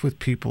 It's with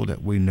people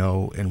that we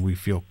know and we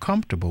feel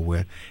comfortable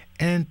with,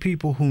 and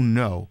people who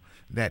know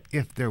that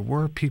if there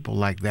were people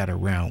like that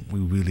around, we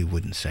really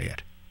wouldn't say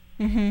it.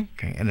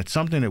 Okay, and it's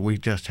something that we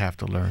just have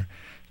to learn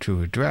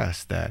to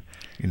address, that,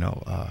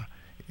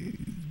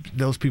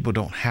 those people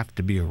don't have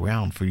to be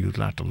around for you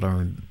not to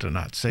learn to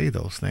not say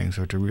those things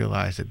or to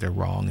realize that they're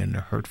wrong and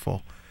they're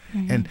hurtful.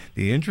 And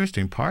the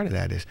interesting part of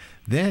that is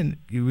then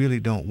you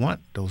really don't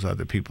want those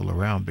other people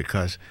around,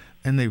 because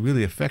then they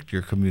really affect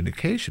your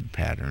communication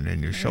pattern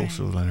and your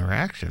social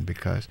interaction,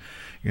 because,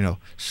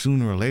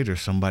 sooner or later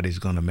somebody's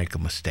going to make a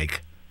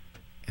mistake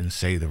and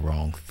say the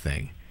wrong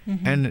thing.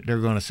 And they're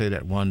going to say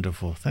that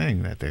wonderful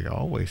thing that they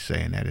always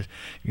say, and that is,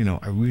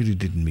 I really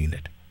didn't mean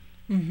it.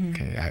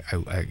 Okay,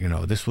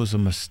 I this was a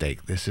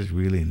mistake. This is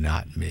really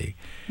not me.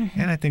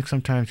 And I think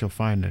sometimes you'll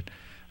find that,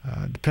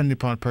 depending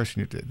upon the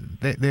person,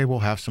 they will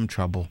have some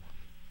trouble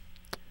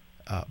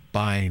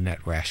buying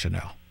that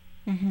rationale.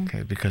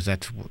 Okay, because I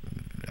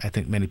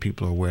think many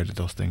people are aware that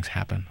those things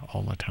happen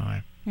all the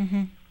time.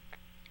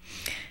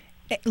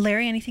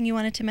 Larry, anything you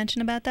wanted to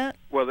mention about that?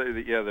 Well,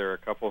 there are a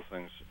couple of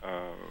things.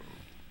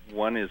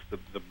 One is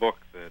the book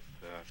that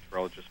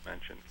Terrell just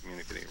mentioned,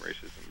 Communicating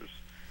Racism,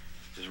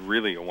 is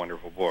really a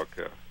wonderful book.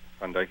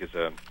 Van Dyke is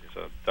a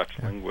Dutch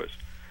linguist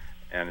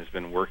and has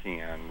been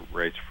working on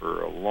race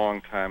for a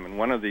long time. And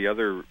one of the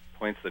other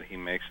points that he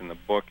makes in the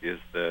book is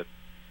that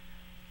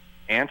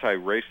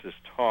anti-racist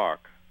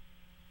talk,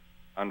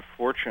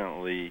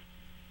 unfortunately,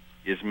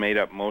 is made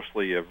up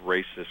mostly of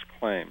racist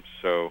claims.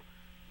 So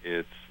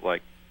it's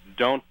like,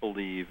 don't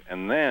believe,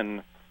 and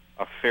then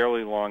a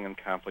fairly long and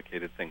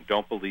complicated thing.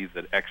 Don't believe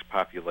that X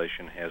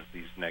population has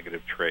these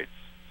negative traits,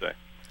 say.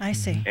 I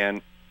see.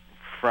 And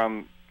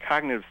from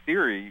cognitive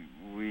theory,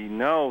 we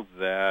know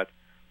that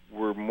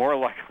we're more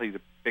likely to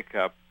pick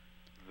up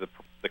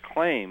the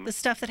claim, the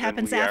stuff that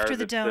happens after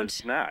the don't,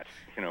 does not,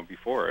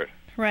 before it.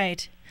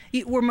 Right.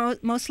 We're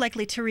most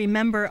likely to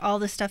remember all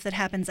the stuff that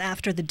happens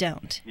after the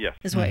don't. Yes.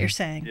 Is what you're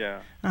saying.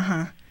 Yeah.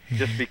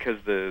 Just because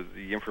the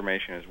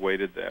information is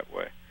weighted that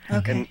way.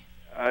 Okay.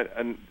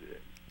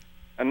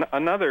 And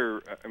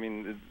another,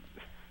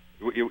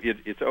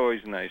 it's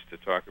always nice to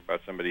talk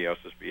about somebody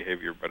else's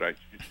behavior, but I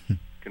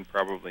can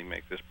probably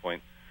make this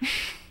point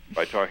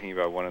by talking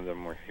about one of the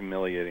more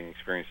humiliating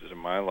experiences of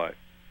my life.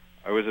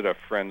 I was at a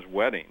friend's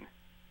wedding,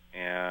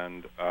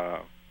 and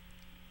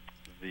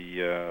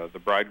the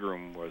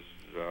bridegroom was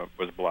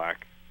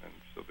black, and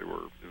so it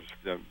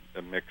was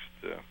a mixed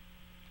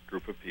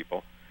group of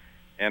people.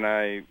 And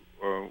I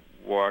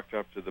walked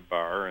up to the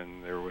bar,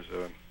 and there was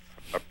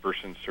a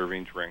person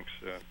serving drinks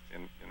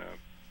in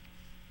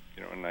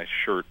a nice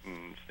shirt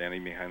and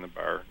standing behind the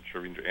bar and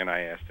serving. And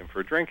I asked him for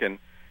a drink, and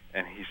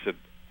he said,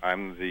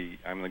 "I'm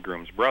the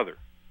groom's brother."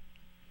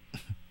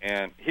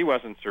 And he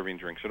wasn't serving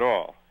drinks at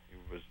all. He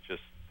was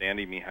just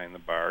standing behind the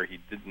bar. He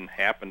didn't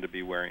happen to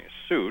be wearing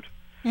a suit,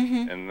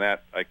 and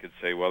that I could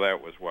say, well,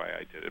 that was why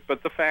I did it.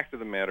 But the fact of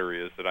the matter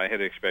is that I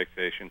had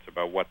expectations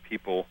about what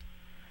people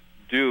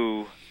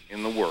do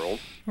in the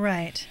world.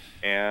 Right.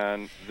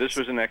 And this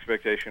was an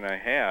expectation I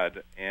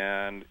had,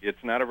 and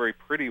it's not a very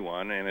pretty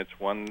one, and it's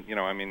one,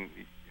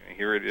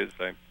 here it is.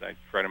 I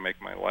try to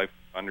make my life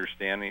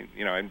understanding,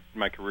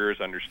 my career is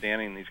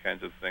understanding these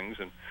kinds of things,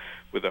 and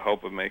with the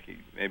hope of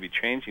maybe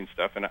changing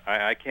stuff, and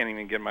I can't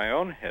even get my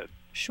own head,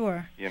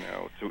 sure,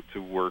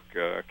 to work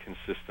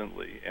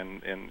consistently,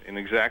 and in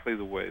exactly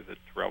the way that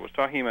Terrell was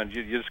talking about.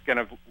 You just kind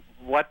of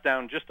let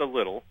down just a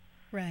little,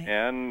 right,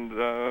 and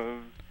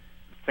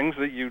things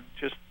that you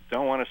just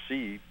don't want to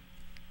see,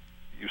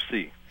 you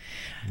see.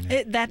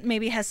 That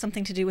maybe has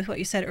something to do with what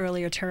you said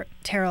earlier,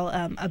 Terrell,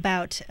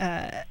 about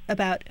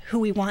who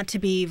we want to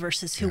be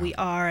versus who we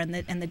are, and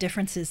the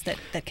differences that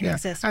can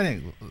exist. I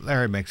think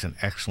Larry makes an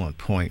excellent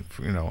point,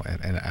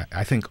 and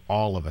I think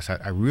all of us,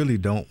 I really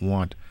don't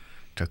want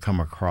to come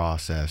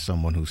across as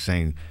someone who's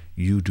saying,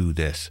 you do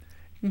this,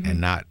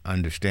 and not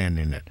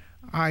understanding that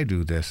I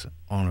do this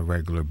on a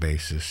regular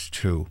basis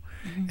too.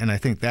 And I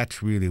think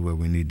that's really where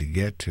we need to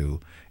get to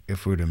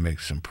if we're to make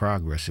some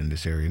progress in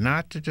this area,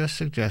 not to just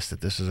suggest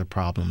that this is a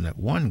problem that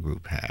one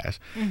group has.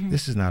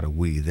 This is not a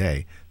we,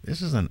 they.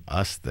 This is an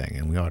us thing,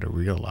 and we ought to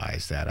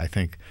realize that. I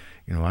think,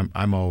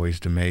 I'm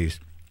always amazed.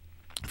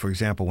 For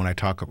example, when I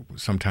talk,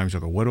 sometimes I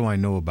go, what do I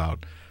know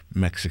about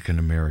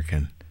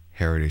Mexican-American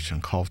heritage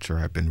and culture?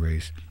 I've been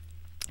raised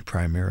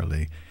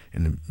primarily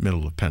in the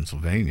middle of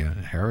Pennsylvania,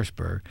 in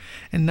Harrisburg,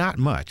 and not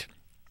much,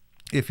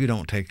 if you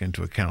don't take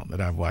into account that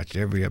I've watched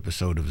every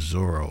episode of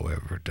Zorro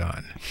ever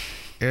done.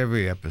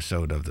 Every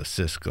episode of the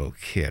Cisco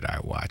Kid I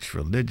watch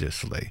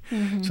religiously.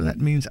 So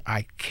that means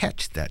I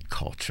catch that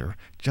culture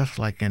just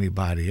like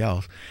anybody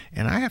else,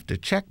 and I have to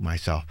check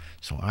myself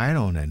so I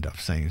don't end up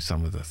saying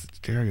some of the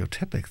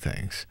stereotypic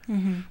things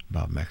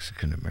about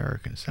Mexican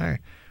Americans. I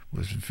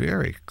was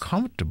very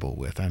comfortable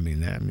with. I mean,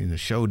 the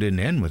show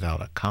didn't end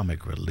without a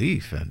comic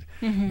relief, and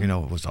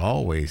it was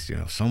always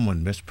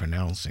someone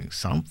mispronouncing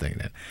something,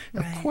 and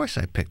of course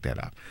I picked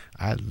that up.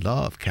 I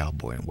loved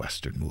cowboy and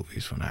western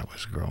movies when I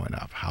was growing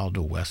up. How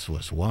the West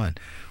Was Won.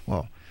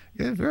 Well,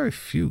 there's very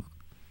few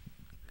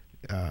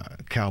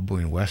cowboy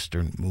and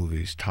western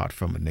movies taught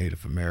from a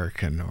Native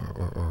American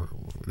or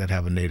that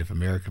have a Native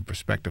American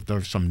perspective. There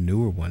are some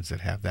newer ones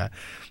that have that.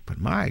 But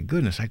my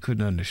goodness, I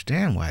couldn't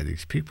understand why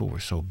these people were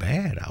so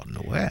bad out in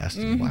the West.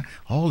 And why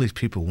all these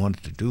people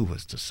wanted to do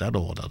was to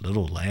settle on a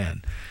little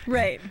land.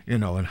 Right.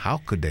 And, and how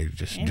could they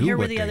just and do here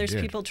what were the they other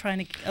did? people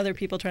trying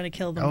to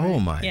kill them. Oh,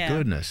 right? my Yeah.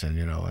 goodness. And,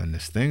 and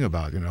this thing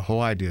about, the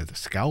whole idea of the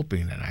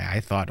scalping. And I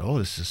thought, oh,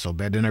 this is so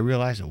bad. Then I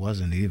realized it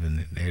wasn't even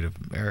the Native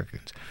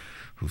Americans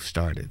who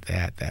started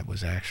that. That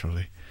was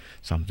actually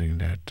something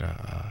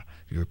that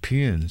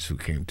Europeans who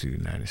came to the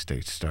United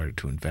States started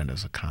to invent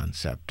as a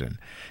concept. And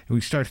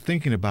we start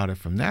thinking about it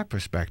from that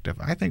perspective.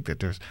 I think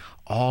that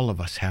all of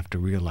us have to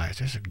realize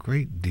there's a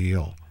great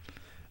deal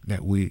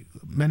that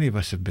many of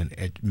us have been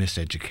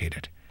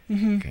miseducated.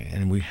 Mm-hmm. Okay?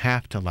 And we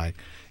have to,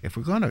 if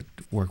we're going to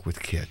work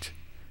with kids,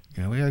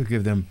 we have to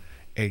give them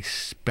a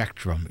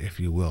spectrum, if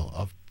you will,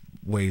 of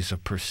ways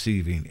of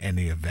perceiving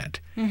any event.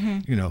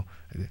 Mm-hmm.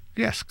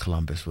 Yes,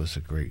 Columbus was a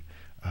great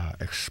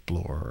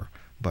explorer,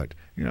 but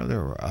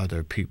there were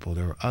other people,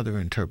 there were other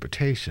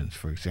interpretations,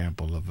 for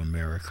example, of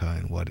America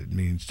and what it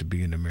means to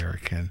be an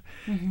American.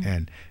 Mm-hmm.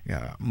 And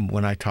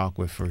when I talk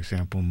with, for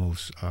example,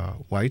 most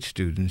white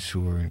students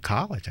who are in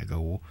college, I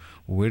go, well,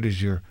 where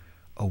does your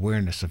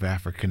awareness of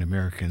African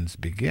Americans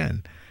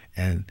begin?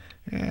 And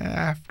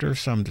after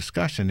some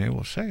discussion, they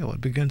will say, well,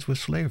 it begins with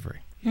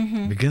slavery. Mm-hmm.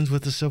 It begins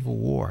with the Civil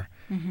War.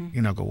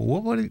 Mm-hmm. I go,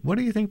 well, what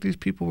do you think these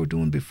people were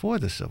doing before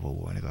the Civil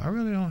War? And they go, I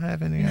really don't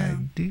have any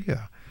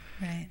idea.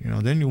 Right.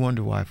 Then you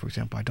wonder why, for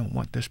example, I don't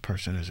want this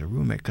person as a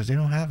roommate because they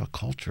don't have a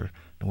culture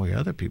the way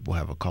other people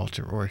have a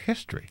culture or a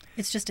history.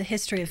 It's just a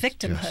history of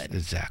victimhood.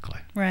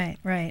 Exactly. Right,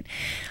 right.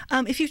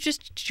 If you've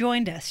just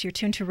joined us, you're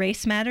tuned to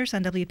Race Matters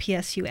on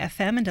WPSU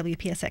FM and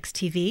WPSX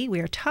TV. We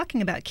are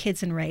talking about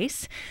kids and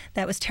race.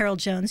 That was Terrell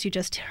Jones you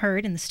just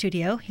heard in the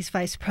studio. He's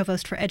Vice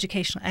Provost for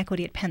Educational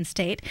Equity at Penn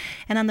State.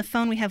 And on the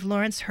phone we have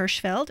Lawrence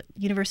Hirschfeld,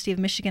 University of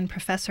Michigan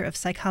Professor of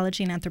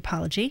Psychology and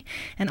Anthropology,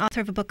 and author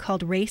of a book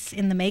called Race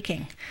in the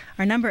Making.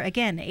 Our number,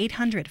 again,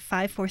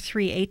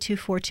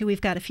 800-543-8242.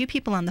 We've got a few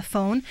people on the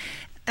phone.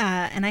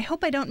 And I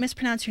hope I don't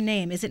mispronounce your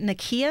name. Is it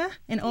Nakia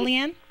in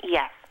Olean?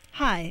 Yes.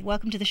 Hi,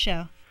 welcome to the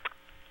show.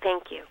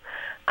 Thank you.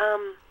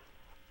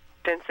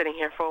 Been sitting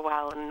here for a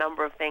while, and a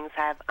number of things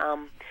have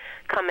come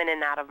in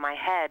and out of my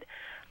head.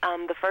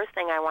 The first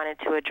thing I wanted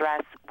to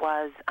address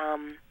was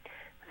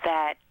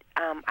that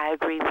I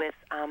agree with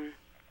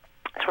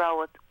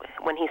Terrell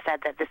when he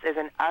said that this is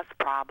an us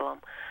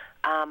problem.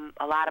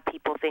 A lot of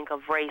people think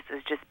of race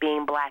as just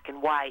being black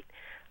and white,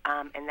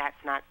 and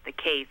that's not the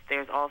case.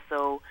 There's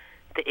also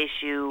the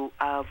issue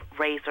of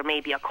race, or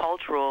maybe a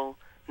cultural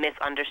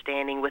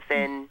misunderstanding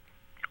within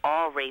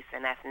all race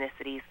and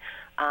ethnicities.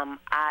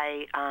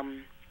 I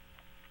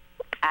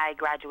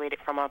graduated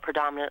from a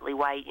predominantly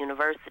white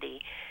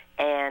university,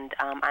 and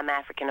I'm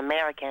African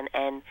American,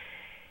 and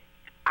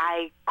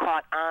I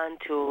caught on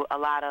to a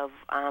lot of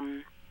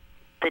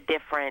the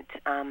different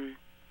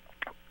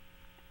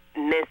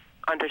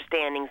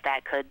misunderstandings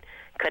that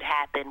could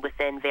happen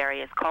within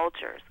various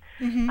cultures.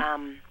 Mm-hmm.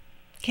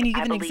 Can you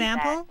give an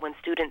example? That when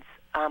students,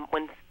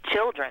 when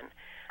children,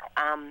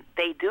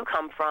 they do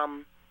come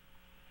from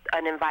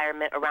an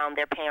environment around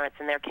their parents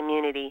and their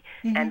community,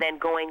 mm-hmm. and then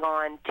going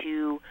on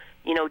to,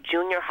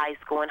 junior high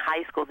school and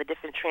high school, the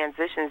different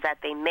transitions that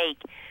they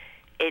make,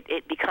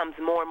 it becomes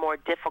more and more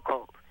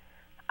difficult,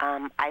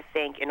 I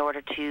think, in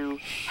order to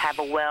have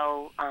a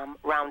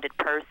well-rounded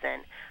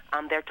person.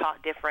 They're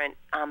taught different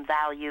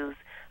values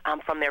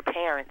from their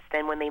parents.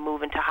 Then when they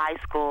move into high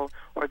school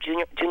or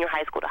junior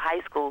high school to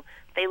high school,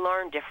 they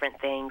learn different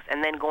things.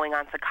 And then going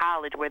on to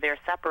college, where they're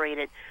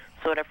separated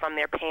sort of from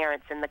their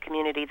parents and the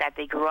community that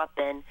they grew up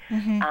in,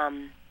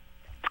 mm-hmm.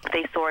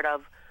 They sort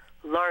of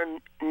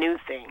learn new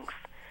things.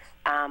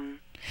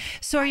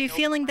 So are you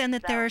feeling then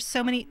that there are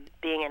so many...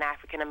 Being an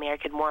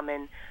African-American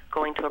woman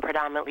going to a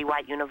predominantly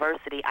white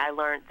university, I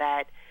learned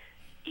that,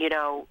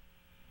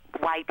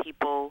 white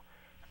people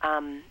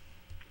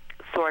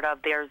sort of,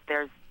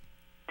 there's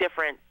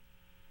different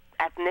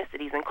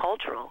ethnicities and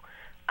cultural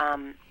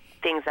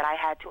things that I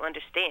had to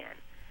understand.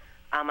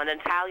 An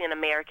Italian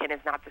American is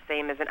not the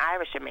same as an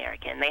Irish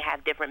American. They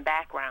have different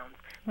backgrounds,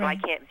 so I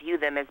can't view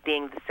them as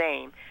being the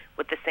same,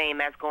 with the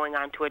same as going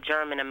on to a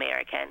German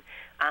American.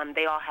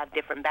 They all have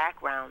different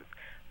backgrounds,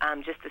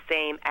 just the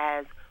same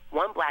as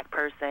one black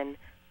person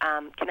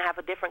can have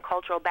a different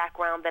cultural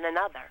background than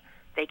another.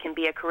 They can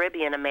be a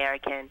Caribbean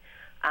American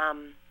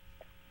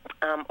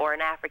or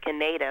an African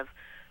native.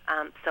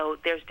 So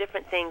there's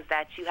different things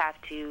that you have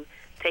to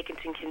take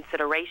into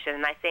consideration.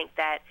 And I think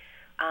that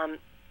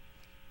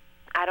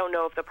I don't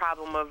know if the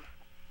problem of,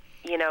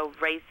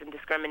 race and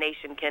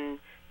discrimination can,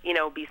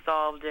 be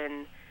solved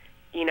in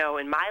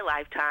my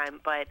lifetime,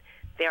 but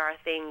there are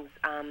things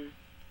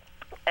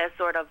as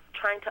sort of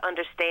trying to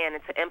understand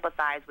and to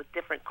empathize with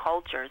different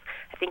cultures.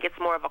 I think it's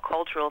more of a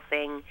cultural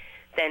thing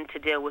than to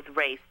deal with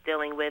race,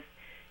 dealing with,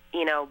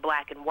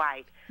 black and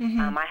white.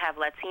 Mm-hmm. I have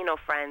Latino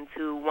friends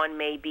who one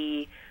may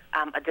be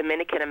a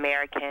Dominican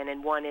American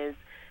and one is,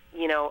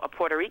 a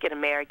Puerto Rican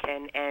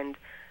American, and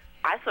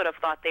I sort of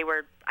thought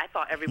I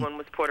thought everyone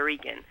was Puerto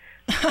Rican.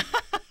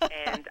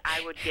 And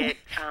I would get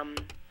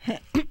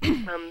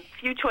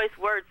few choice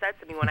words said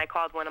to me when I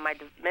called one of my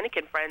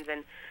Dominican friends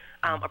and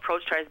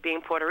approached her as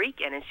being Puerto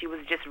Rican, and she was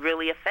just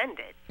really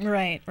offended.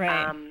 Right.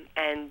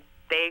 And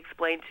they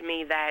explained to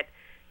me that,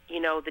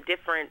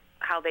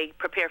 how they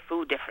prepare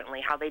food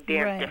differently, how they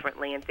dance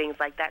differently, and things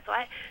like that. So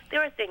there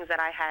were things that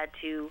I had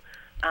to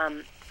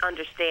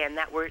understand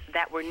that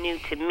were new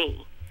to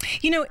me.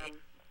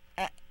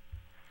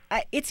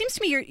 It seems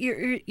to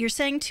me you're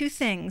saying two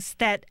things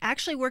that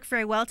actually work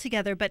very well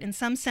together, but in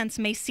some sense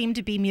may seem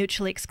to be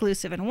mutually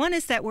exclusive. And one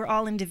is that we're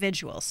all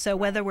individuals. So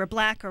whether we're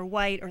black or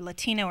white or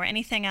Latino or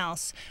anything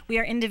else, we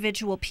are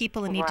individual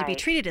people and need to be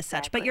treated as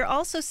such. But you're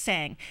also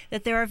saying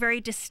that there are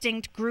very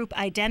distinct group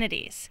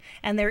identities,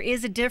 and there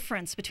is a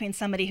difference between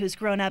somebody who's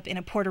grown up in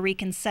a Puerto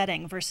Rican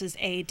setting versus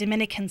a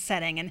Dominican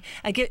setting, and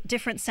a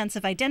different sense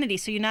of identity.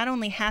 So you not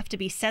only have to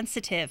be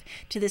sensitive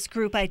to this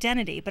group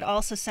identity, but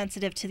also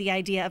sensitive to the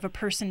idea of a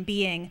person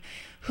being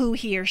who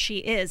he or she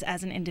is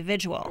as an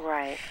individual,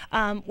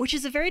 which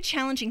is a very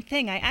challenging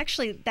thing.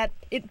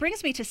 It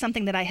brings me to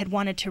something that I had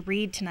wanted to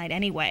read tonight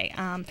anyway.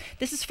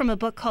 This is from a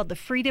book called The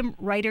Freedom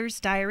Writer's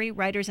Diary,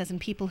 writers as in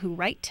people who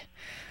write.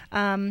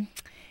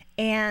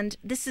 And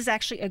this is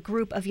actually a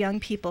group of young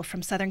people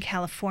from Southern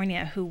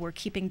California who were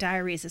keeping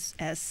diaries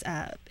as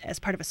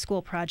part of a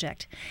school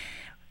project.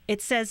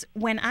 It says,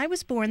 "When I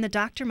was born, the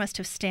doctor must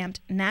have stamped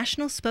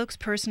National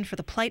Spokesperson for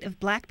the Plight of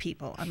Black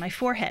People on my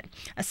forehead,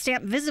 a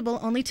stamp visible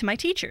only to my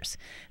teachers.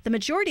 The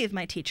majority of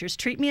my teachers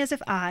treat me as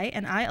if I,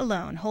 and I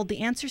alone, hold the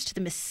answers to the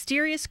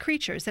mysterious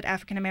creatures that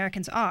African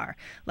Americans are,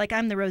 like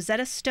I'm the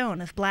Rosetta Stone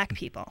of black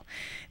people."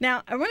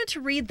 Now, I wanted to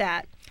read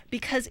that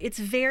because it's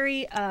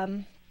very...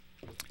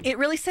 it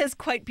really says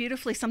quite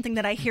beautifully something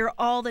that I hear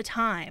all the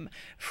time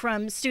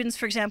from students,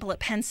 for example, at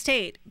Penn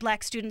State,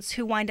 black students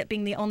who wind up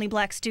being the only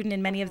black student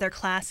in many of their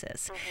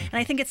classes. And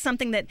I think it's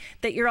something that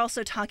you're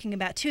also talking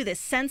about, too, this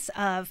sense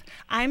of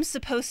I'm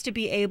supposed to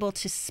be able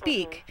to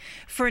speak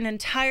for an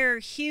entire,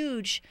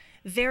 huge,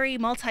 very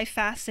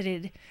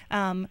multifaceted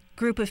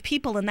group of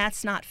people, and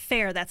that's not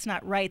fair, that's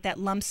not right, that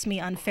lumps me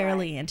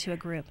unfairly into a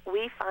group.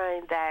 We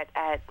find that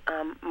at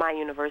my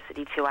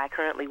university, too. I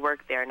currently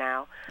work there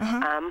now.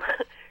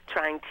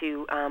 Trying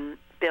to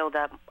build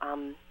up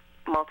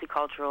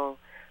multicultural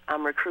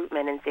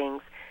recruitment and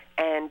things.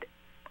 And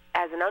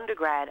as an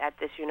undergrad at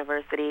this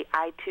university,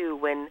 I, too,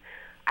 when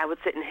I would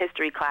sit in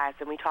history class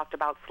and we talked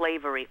about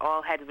slavery,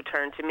 all heads would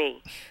turn to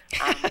me.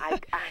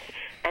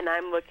 And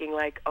I'm looking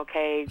like,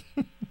 okay,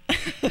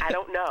 I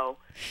don't know.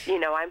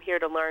 I'm here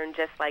to learn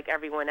just like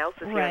everyone else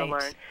is here to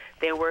learn.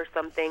 There were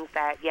some things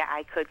that,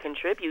 I could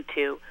contribute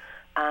to.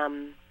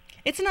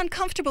 It's an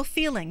uncomfortable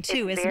feeling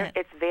too, isn't it?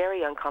 It's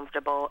very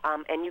uncomfortable,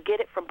 and you get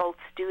it from both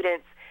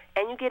students,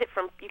 and you get it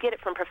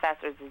from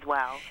professors as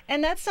well.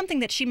 And that's something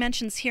that she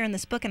mentions here in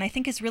this book, and I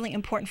think is really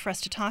important for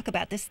us to talk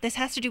about. This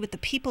has to do with the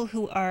people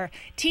who are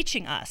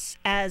teaching us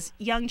as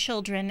young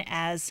children,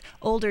 as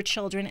older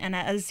children, and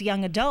as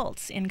young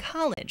adults in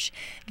college.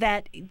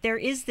 That there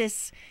is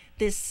this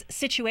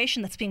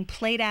situation that's being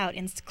played out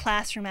in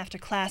classroom after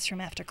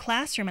classroom after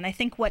classroom. And I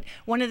think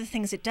one of the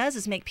things it does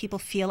is make people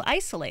feel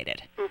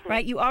isolated,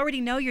 right? You already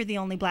know you're the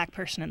only black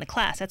person in the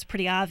class. That's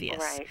pretty obvious.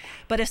 Right.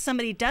 But if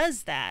somebody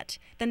does that,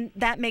 then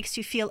that makes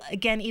you feel,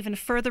 again, even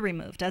further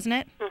removed, doesn't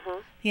it?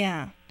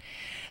 Yeah.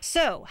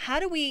 So how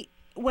do we,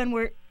 when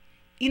we're,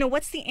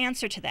 what's the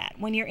answer to that?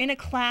 When you're in a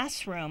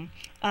classroom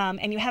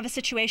and you have a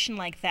situation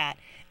like that,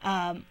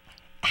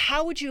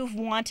 how would you have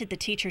wanted the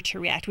teacher to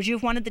react? Would you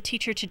have wanted the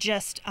teacher to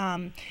just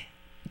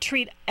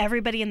treat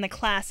everybody in the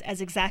class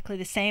as exactly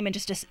the same and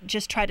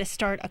just try to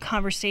start a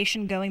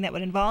conversation going that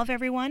would involve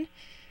everyone?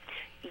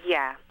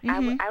 Yeah,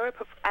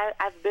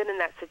 I've been in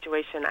that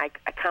situation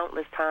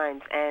countless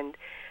times, and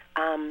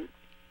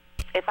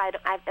if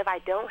I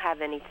don't have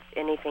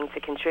anything to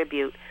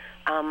contribute,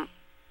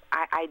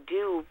 I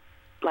do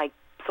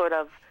sort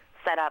of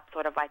set up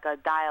sort of like a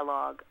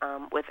dialogue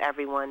with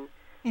everyone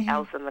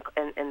else in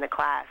the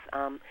class,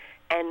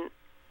 and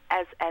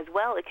as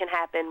well, it can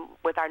happen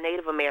with our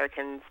Native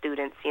American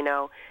students,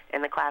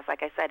 in the class.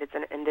 Like I said, it's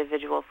an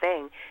individual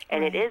thing,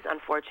 and it is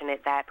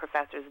unfortunate that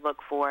professors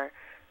look for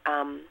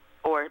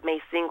or may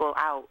single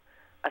out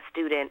a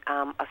student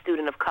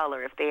of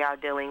color if they are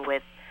dealing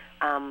with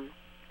an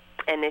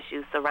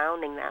issue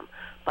surrounding them.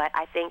 But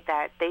I think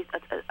that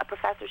a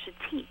professor should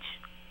teach.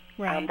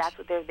 Right. That's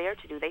what they're there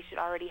to do. They should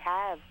already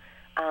have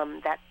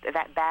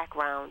that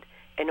background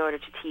in order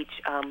to teach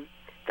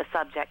the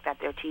subject that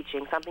they're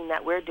teaching. Something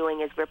that we're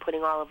doing is we're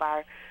putting all of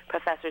our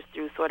professors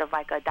through sort of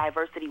like a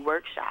diversity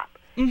workshop,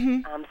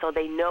 so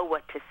they know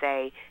what to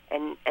say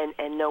and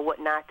know what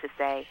not to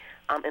say,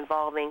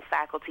 involving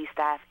faculty,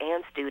 staff,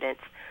 and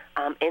students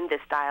in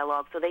this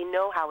dialogue, so they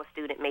know how a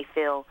student may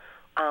feel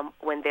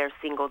when they're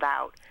singled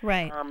out,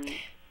 right,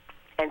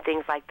 and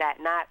things like that.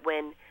 Not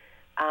when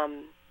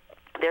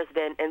there's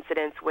been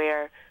incidents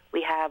where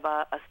we have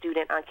a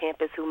student on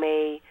campus who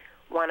may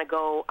want to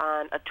go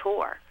on a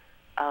tour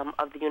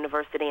of the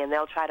university, and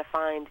they'll try to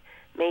find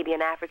maybe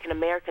an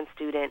African-American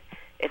student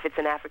if it's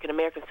an African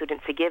American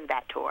student, to give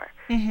that tour.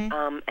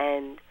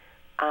 And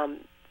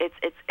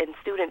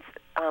students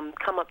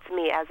come up to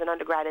me as an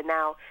undergrad and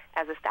now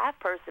as a staff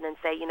person and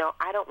say,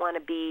 I don't want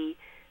to be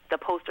the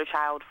poster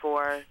child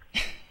for,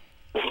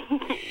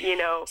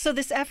 So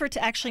this effort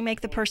to actually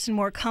make the person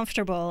more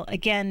comfortable,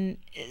 again,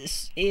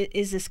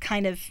 is this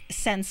kind of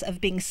sense of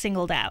being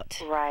singled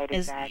out. Right,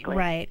 exactly.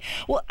 Right.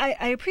 Well,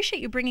 I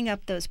appreciate you bringing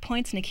up those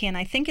points, Nikki, and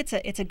I think it's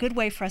a good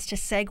way for us to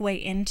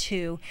segue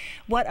into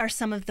what are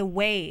some of the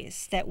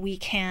ways that we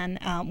can,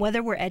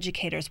 whether we're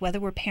educators, whether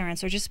we're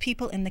parents, or just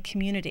people in the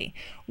community,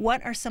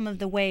 what are some of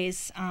the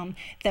ways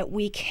that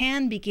we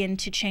can begin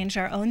to change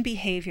our own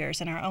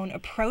behaviors and our own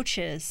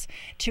approaches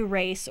to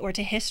race or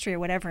to history or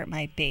whatever it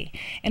might be,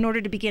 in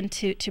order to begin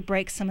to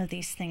break some of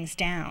these things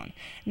down.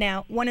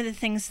 Now, one of the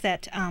things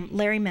that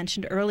Larry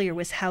mentioned earlier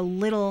was how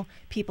little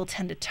people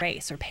tend to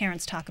race, or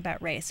parents talk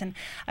about race. And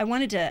I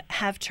wanted to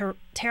have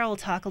Terrell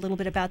talk a little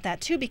bit about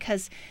that too,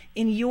 because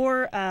in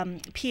your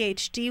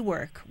PhD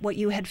work, what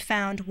you had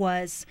found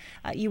was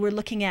you were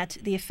looking at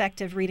the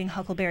effect of reading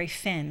Huckleberry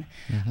Finn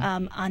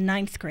on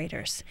ninth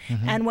graders.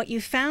 And what you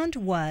found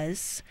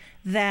was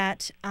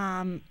that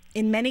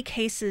in many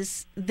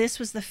cases, this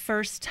was the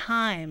first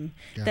time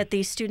that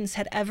these students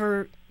had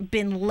ever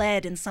been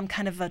led in some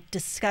kind of a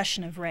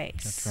discussion of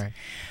race. That's right.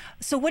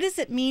 So what does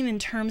it mean in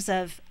terms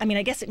of, I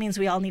guess it means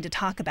we all need to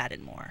talk about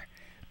it more.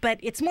 But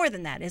it's more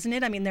than that, isn't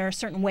it? There are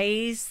certain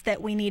ways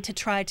that we need to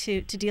try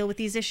to deal with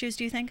these issues,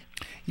 do you think?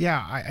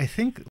 Yeah, I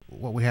think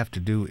what we have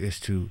to do is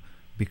to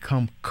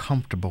become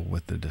comfortable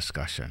with the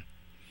discussion.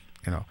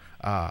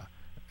 I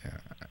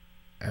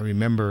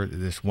remember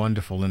this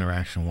wonderful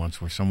interaction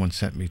once where someone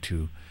sent me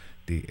to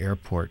the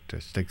airport, the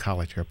State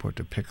College airport,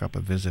 to pick up a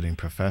visiting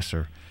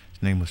professor.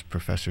 His name was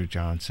Professor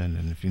Johnson,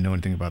 and if you know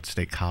anything about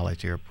State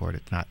College airport,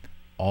 it's not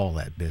all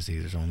that busy.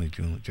 There's only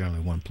generally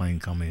one plane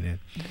coming in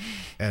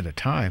at a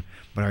time.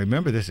 But I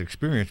remember this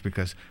experience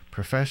because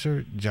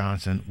Professor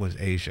Johnson was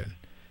Asian,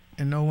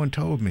 and no one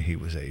told me he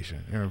was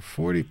Asian. There were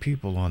 40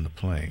 people on the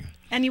plane.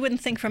 And you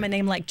wouldn't think from a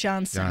name like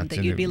Johnson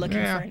that you'd be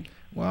looking for.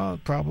 Well,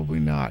 probably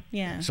not.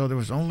 Yeah. So there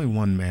was only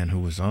one man who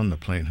was on the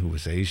plane who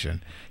was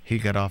Asian. He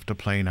got off the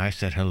plane. I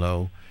said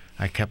hello.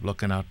 I kept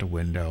looking out the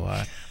window.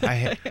 I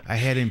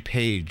had him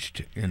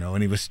paged,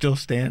 and he was still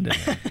standing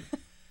there.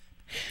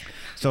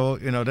 So,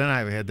 then I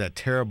had that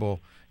terrible,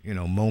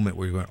 moment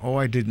where you're going, oh,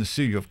 I didn't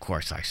see you. Of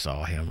course I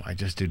saw him. I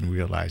just didn't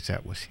realize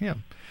that was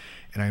him.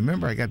 And I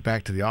remember I got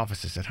back to the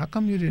office and said, how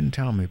come you didn't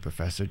tell me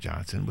Professor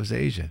Johnson was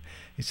Asian?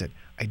 He said,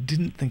 I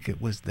didn't think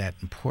it was that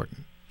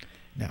important.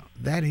 Now,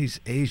 that he's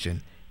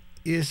Asian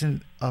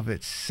isn't of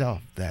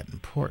itself that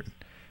important.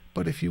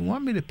 But if you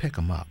want me to pick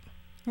him up,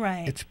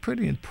 right, it's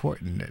pretty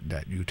important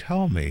that you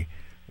tell me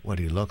what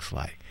he looks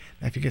like.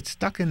 Now, if you get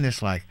stuck in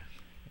this,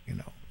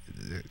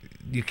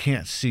 you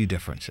can't see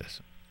differences.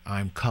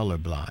 I'm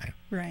colorblind.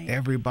 Right.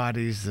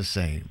 Everybody's the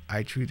same.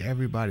 I treat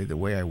everybody the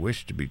way I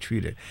wish to be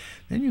treated.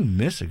 Then you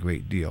miss a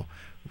great deal.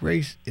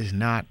 Race is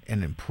not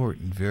an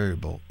important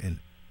variable in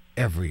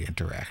every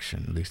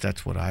interaction. At least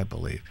that's what I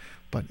believe.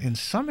 But in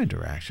some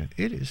interaction,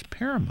 it is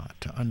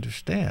paramount to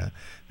understand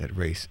that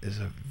race is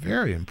a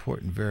very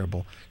important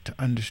variable to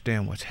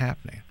understand what's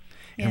happening.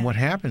 Yeah. And what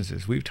happens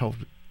is we've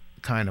told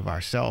kind of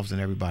ourselves and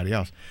everybody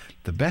else,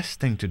 the best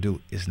thing to do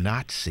is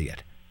not see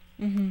it,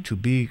 to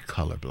be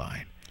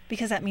colorblind.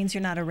 Because that means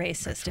you're not a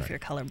racist if you're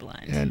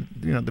colorblind. And,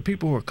 the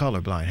people who are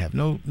colorblind have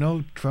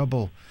no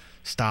trouble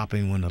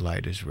stopping when the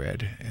light is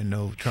red and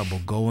no trouble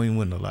going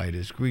when the light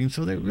is green.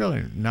 So they're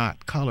really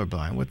not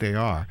colorblind. What they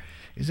are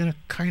is in a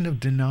kind of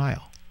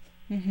denial,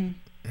 and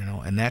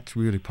that's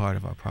really part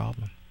of our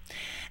problem.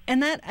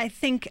 And that, I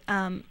think,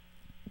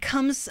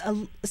 comes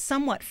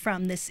somewhat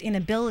from this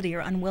inability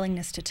or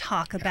unwillingness to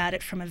talk about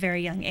it from a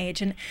very young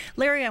age. And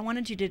Larry, I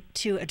wanted you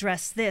to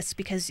address this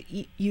because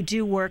you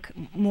do work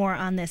more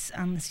on this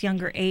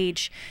younger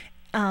age.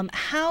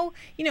 How,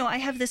 I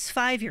have this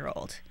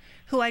 5-year-old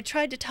who I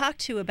tried to talk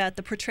to about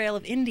the portrayal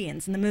of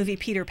Indians in the movie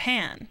Peter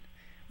Pan,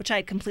 which I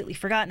had completely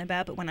forgotten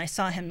about, but when I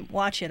saw him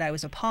watch it, I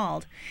was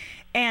appalled.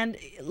 And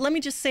let me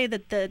just say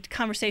that the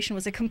conversation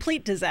was a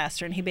complete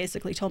disaster, and he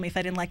basically told me if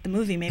I didn't like the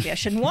movie, maybe I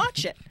shouldn't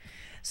watch it.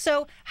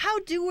 So how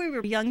do we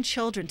raise young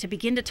children to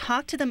begin to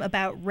talk to them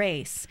about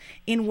race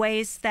in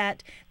ways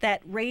that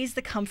raise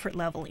the comfort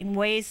level, in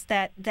ways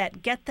that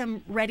get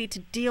them ready to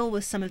deal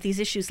with some of these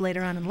issues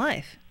later on in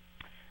life?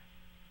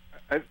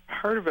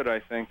 Part of it, I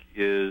think,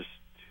 is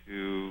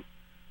to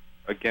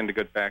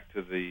get back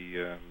to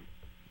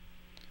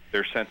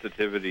their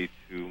sensitivity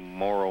to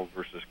moral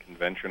versus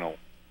conventional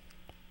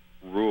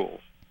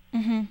rules,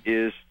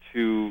 is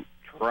to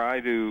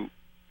try to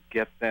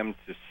get them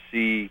to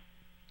see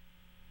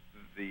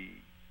the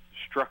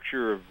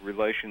structure of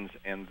relations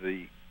and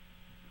the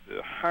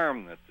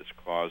harm that this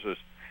causes,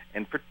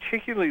 and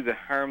particularly the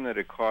harm that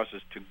it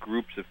causes to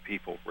groups of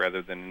people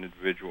rather than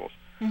individuals.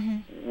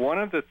 One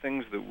of the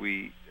things that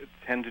we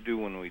tend to do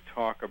when we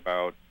talk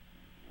about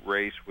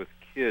race with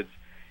kids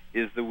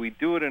is that we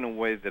do it in a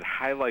way that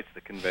highlights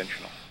the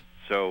conventional.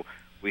 So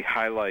we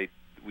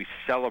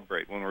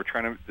celebrate when we're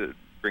trying to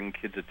bring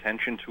kids'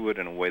 attention to it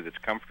in a way that's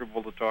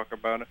comfortable to talk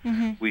about it.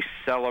 Mm-hmm. We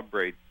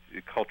celebrate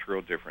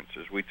cultural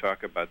differences. We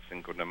talk about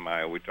Cinco de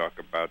Mayo. We talk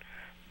about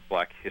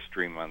Black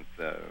History Month.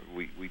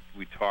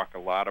 We talk a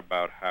lot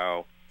about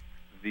how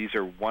these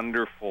are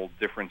wonderful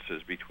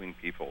differences between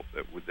people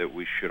that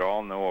we should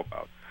all know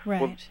about.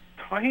 Right. Well,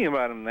 talking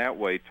about them that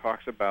way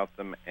talks about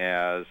them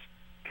as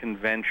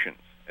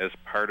conventions, as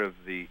part of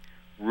the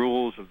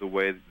rules of the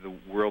way the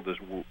world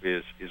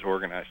is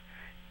organized.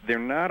 They're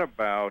not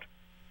about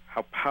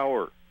how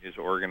power is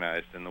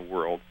organized in the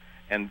world,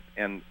 and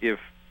if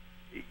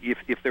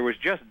there was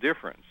just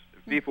difference,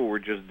 if people were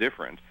just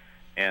different,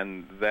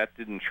 and that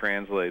didn't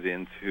translate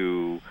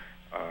into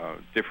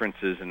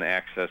differences in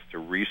access to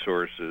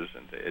resources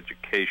and to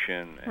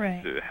education and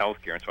right. to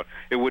healthcare and so on,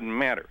 it wouldn't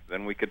matter.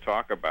 Then we could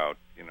talk about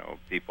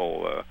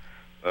people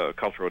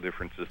cultural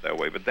differences that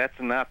way. But that's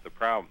not the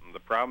problem. The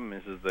problem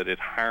is that it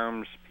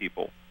harms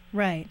people.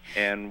 Right.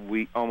 And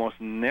we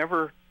almost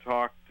never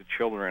talk to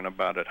children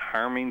about it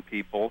harming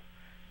people.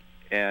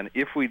 And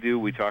if we do,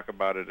 we talk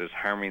about it as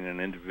harming an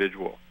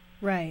individual.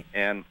 Right.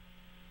 And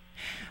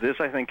this,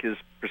 I think, is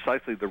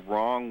precisely the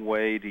wrong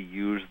way to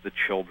use the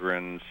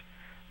children's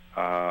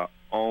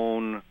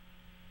own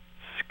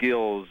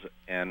skills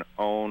and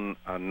own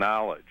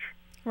knowledge.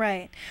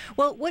 Right.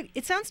 Well,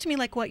 it sounds to me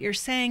like what you're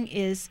saying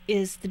is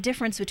the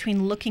difference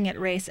between looking at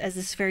race as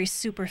this very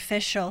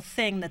superficial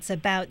thing that's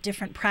about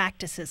different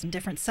practices and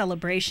different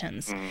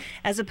celebrations, Mm-hmm.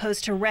 as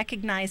opposed to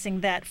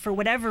recognizing that for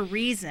whatever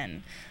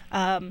reason,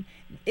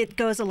 it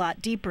goes a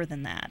lot deeper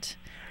than that.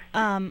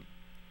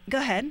 Go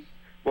ahead.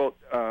 Well,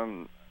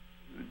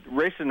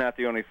 race is not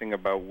the only thing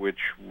about which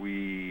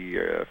we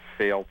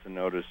fail to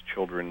notice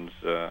children's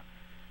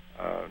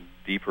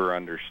deeper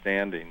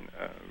understanding.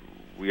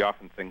 We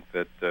often think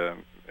that,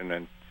 and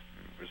then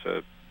there's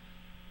a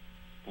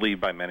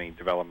believed by many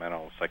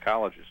developmental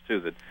psychologists too,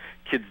 that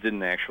kids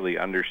didn't actually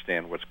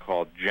understand what's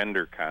called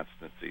gender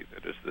constancy.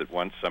 That is, that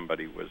once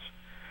somebody was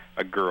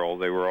a girl,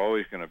 they were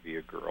always going to be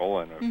a girl,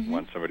 and Mm-hmm.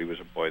 once somebody was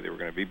a boy, they were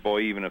going to be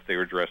boy, even if they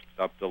were dressed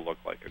up to look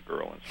like a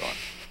girl, and so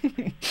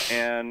on.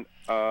 And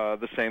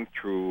the same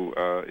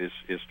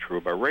is true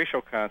about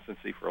racial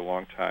constancy. For a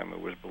long time,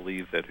 it was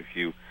believed that if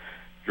you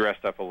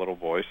dressed up a little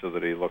boy so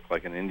that he looked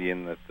like an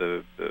Indian, that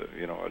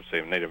I'd say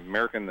a Native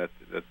American,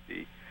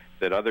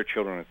 that other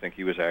children would think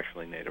he was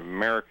actually Native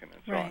American,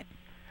 and so right.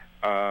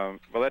 on.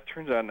 Well, that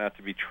turns out not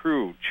to be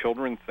true.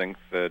 Children think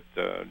that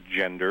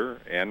gender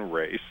and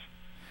race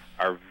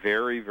are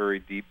very, very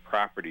deep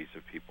properties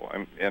of people.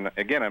 And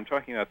again, I'm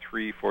talking about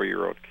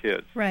 3-4-year-old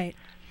kids. Right.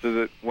 So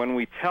that when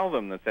we tell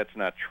them that that's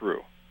not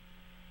true,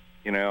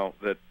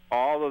 that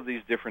all of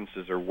these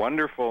differences are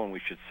wonderful and we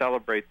should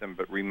celebrate them,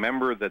 but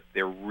remember that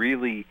they're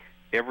really,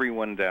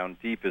 everyone down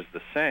deep is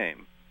the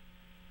same,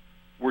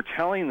 we're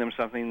telling them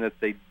something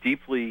that they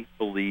deeply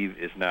believe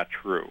is not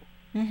true.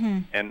 Mm-hmm.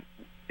 And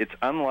it's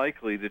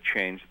unlikely to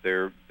change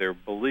their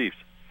beliefs.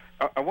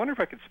 I wonder if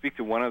I could speak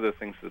to one of the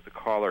things that the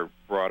caller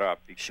brought up.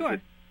 Because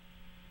sure.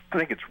 I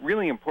think it's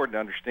really important to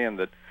understand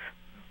that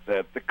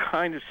the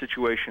kind of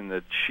situation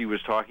that she was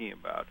talking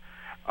about,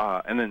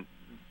 and then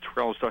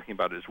Terrell was talking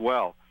about as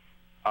well,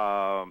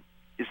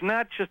 is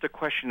not just a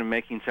question of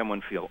making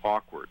someone feel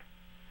awkward.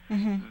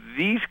 Mm-hmm.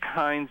 These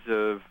kinds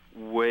of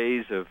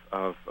ways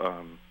of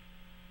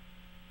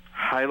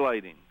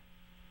highlighting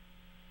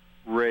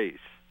race,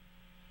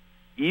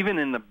 even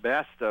in the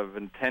best of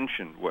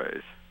intentioned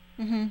ways,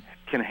 Mm-hmm.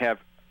 can have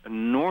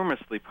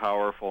enormously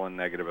powerful and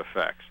negative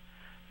effects.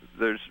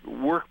 There's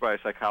work by a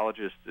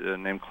psychologist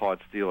named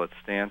Claude Steele at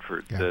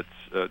Stanford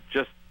that's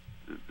just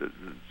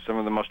some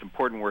of the most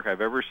important work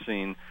I've ever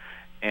seen,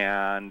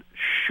 and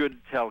should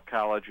tell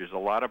colleges a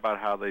lot about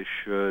how they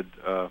should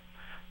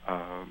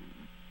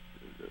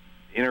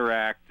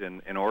interact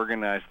and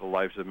organize the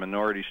lives of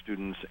minority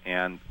students.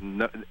 And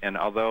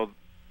although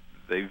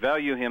they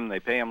value him, they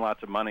pay him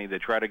lots of money, they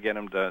try to get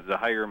him to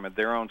hire him at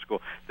their own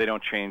school, they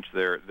don't change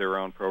their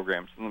own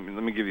programs. Let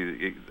me give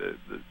you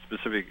the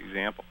specific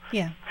example.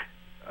 Yeah.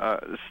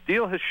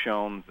 Steele has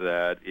shown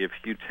that if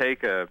you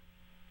take a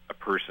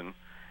person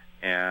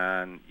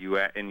and you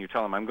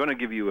tell them, I'm going to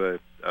give you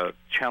a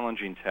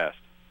challenging test,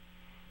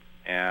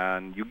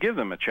 and you give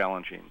them a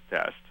challenging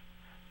test,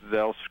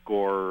 they'll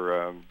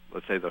score,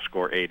 let's say they'll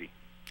score 80.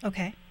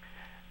 Okay.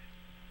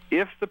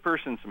 If the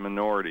person's a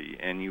minority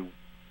and you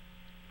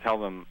tell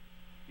them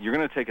you're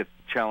going to take a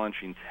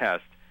challenging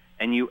test,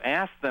 and you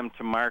ask them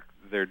to mark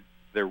their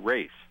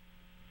race,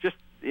 just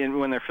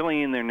when they're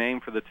filling in their name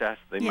for the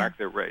test, they mark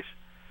their race.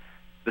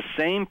 The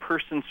same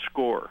person's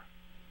score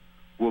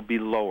will be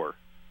lower.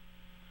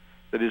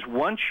 That is,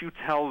 once you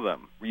tell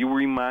them, you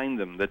remind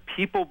them that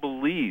people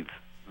believe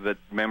that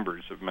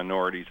members of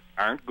minorities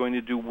aren't going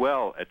to do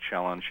well at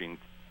challenging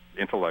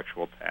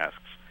intellectual tasks,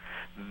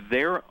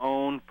 their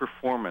own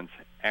performance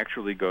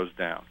actually goes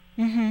down.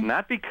 Mm-hmm.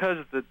 Not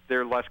because that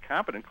they're less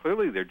competent.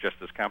 Clearly, they're just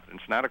as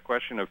competent. It's not a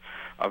question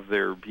of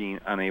their being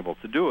unable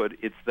to do it.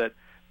 It's that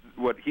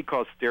what he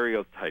calls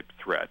stereotype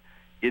threat.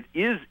 It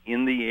is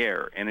in the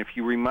air, and if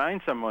you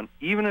remind someone,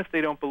 even if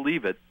they don't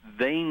believe it,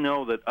 they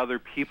know that other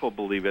people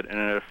believe it, and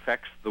it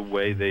affects the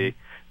way they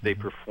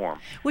perform.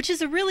 Which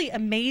is a really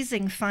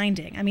amazing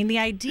finding. I mean, the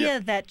idea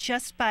that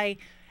just by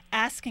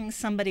asking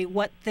somebody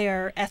what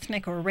their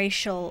ethnic or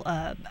racial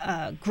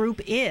group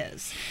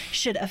is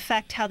should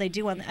affect how they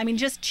do on. I mean,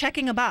 just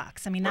checking a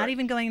box. I mean, not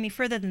even going any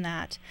further than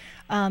that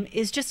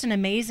is just an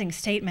amazing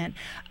statement.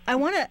 I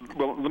want to.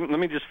 Well, let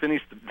me just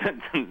finish.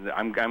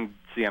 I'm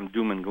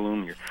doom and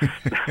gloom here.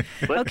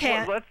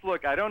 Let's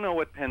look. I don't know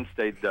what Penn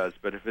State does,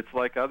 but if it's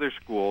like other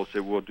schools,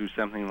 it will do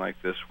something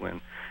like this when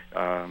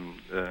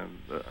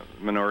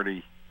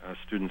minority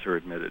students are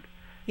admitted.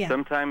 Yeah.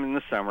 Sometime in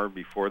the summer,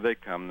 before they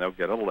come, they'll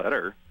get a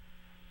letter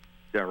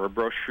or a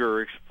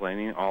brochure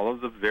explaining all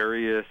of the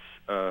various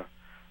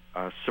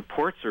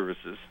support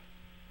services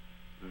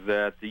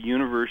that the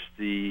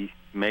university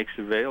makes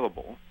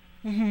available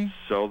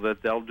so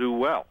that they'll do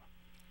well.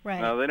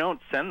 Right. Now, they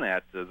don't send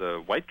that to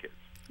the white kids.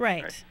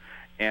 Right.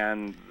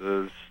 And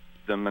the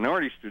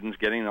minority students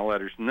getting the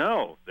letters,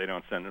 no, they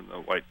don't send them to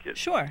the white kids.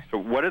 Sure. So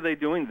what are they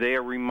doing? They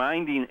are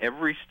reminding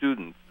every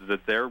student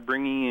that they're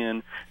bringing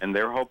in and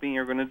they're hoping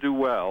you're going to do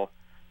well,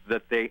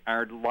 that they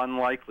are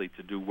unlikely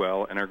to do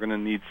well and are going to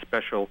need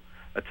special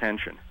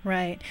attention.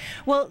 Right.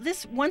 Well,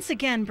 this once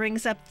again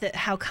brings up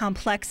how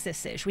complex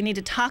this is. We need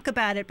to talk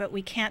about it, but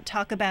we can't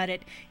talk about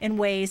it in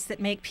ways that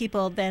make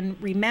people then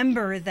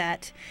remember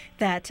that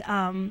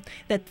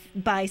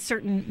by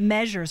certain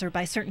measures or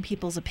by certain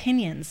people's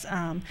opinions,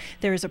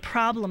 there is a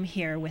problem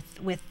here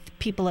with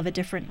people of a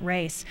different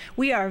race.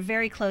 We are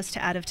very close to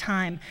out of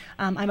time.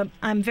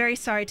 I'm very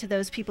sorry to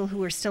those people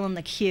who are still in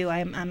the queue. I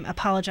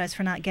apologize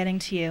for not getting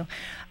to you.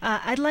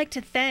 I'd like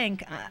to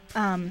thank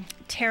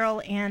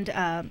Terrell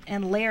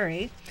and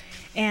Larry,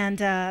 and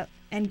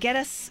get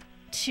us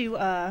to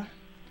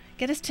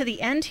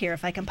the end here,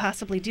 if I can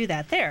possibly do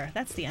that.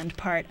 That's the end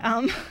part.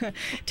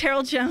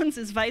 Terrell Jones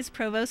is Vice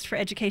Provost for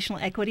Educational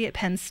Equity at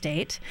Penn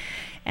State,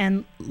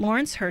 and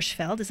Lawrence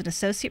Hirschfeld is an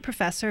Associate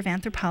Professor of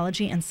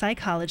Anthropology and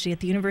Psychology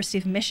at the University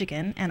of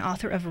Michigan and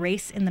author of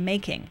Race in the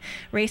Making.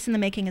 Race in the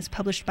Making is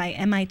published by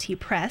MIT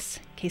Press,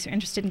 in case you're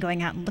interested in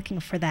going out and looking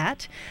for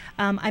that.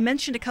 I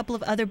mentioned a couple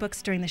of other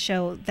books during the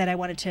show that I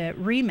wanted to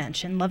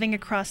re-mention: Loving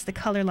Across the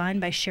Color Line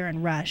by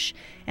Sharon Rush,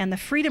 and The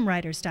Freedom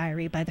Writer's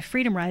Diary by the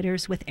Freedom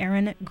Writers with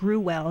Aaron Gruwell,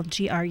 Gruwell.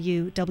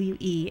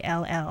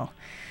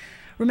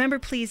 Remember,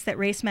 please, that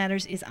Race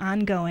Matters is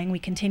ongoing. We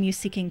continue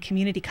seeking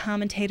community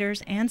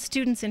commentators and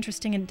students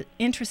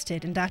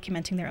interested in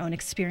documenting their own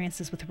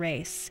experiences with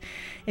race.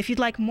 If you'd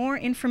like more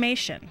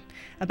information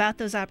about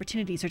those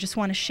opportunities or just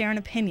want to share an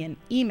opinion,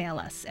 email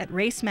us at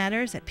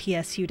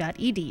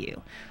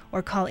racematters@psu.edu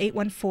or call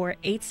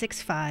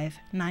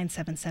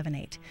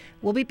 814-865-9778.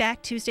 We'll be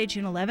back Tuesday,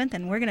 June 11th,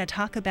 and we're going to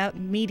talk about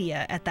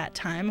media at that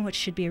time, which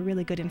should be a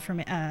really good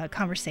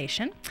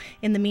conversation.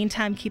 In the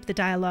meantime, keep the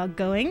dialogue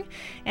going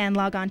and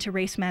log on to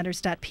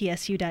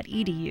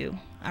racematters.psu.edu,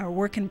 our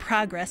work in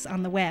progress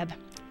on the web.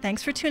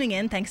 Thanks for tuning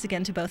in. Thanks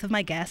again to both of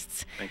my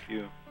guests. Thank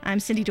you. I'm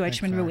Cindy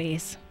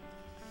Deutschman-Ruiz.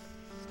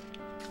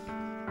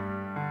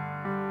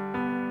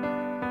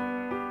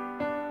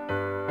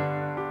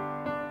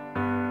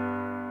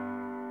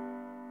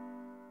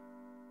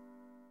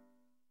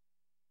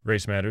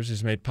 Race Matters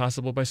is made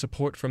possible by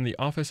support from the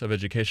Office of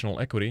Educational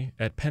Equity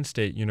at Penn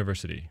State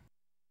University.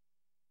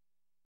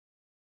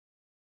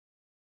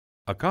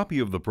 A copy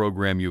of the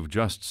program you've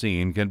just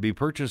seen can be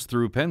purchased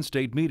through Penn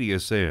State Media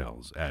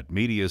Sales at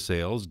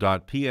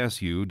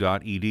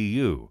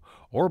mediasales.psu.edu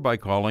or by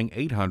calling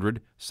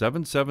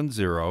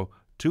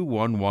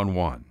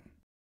 800-770-2111.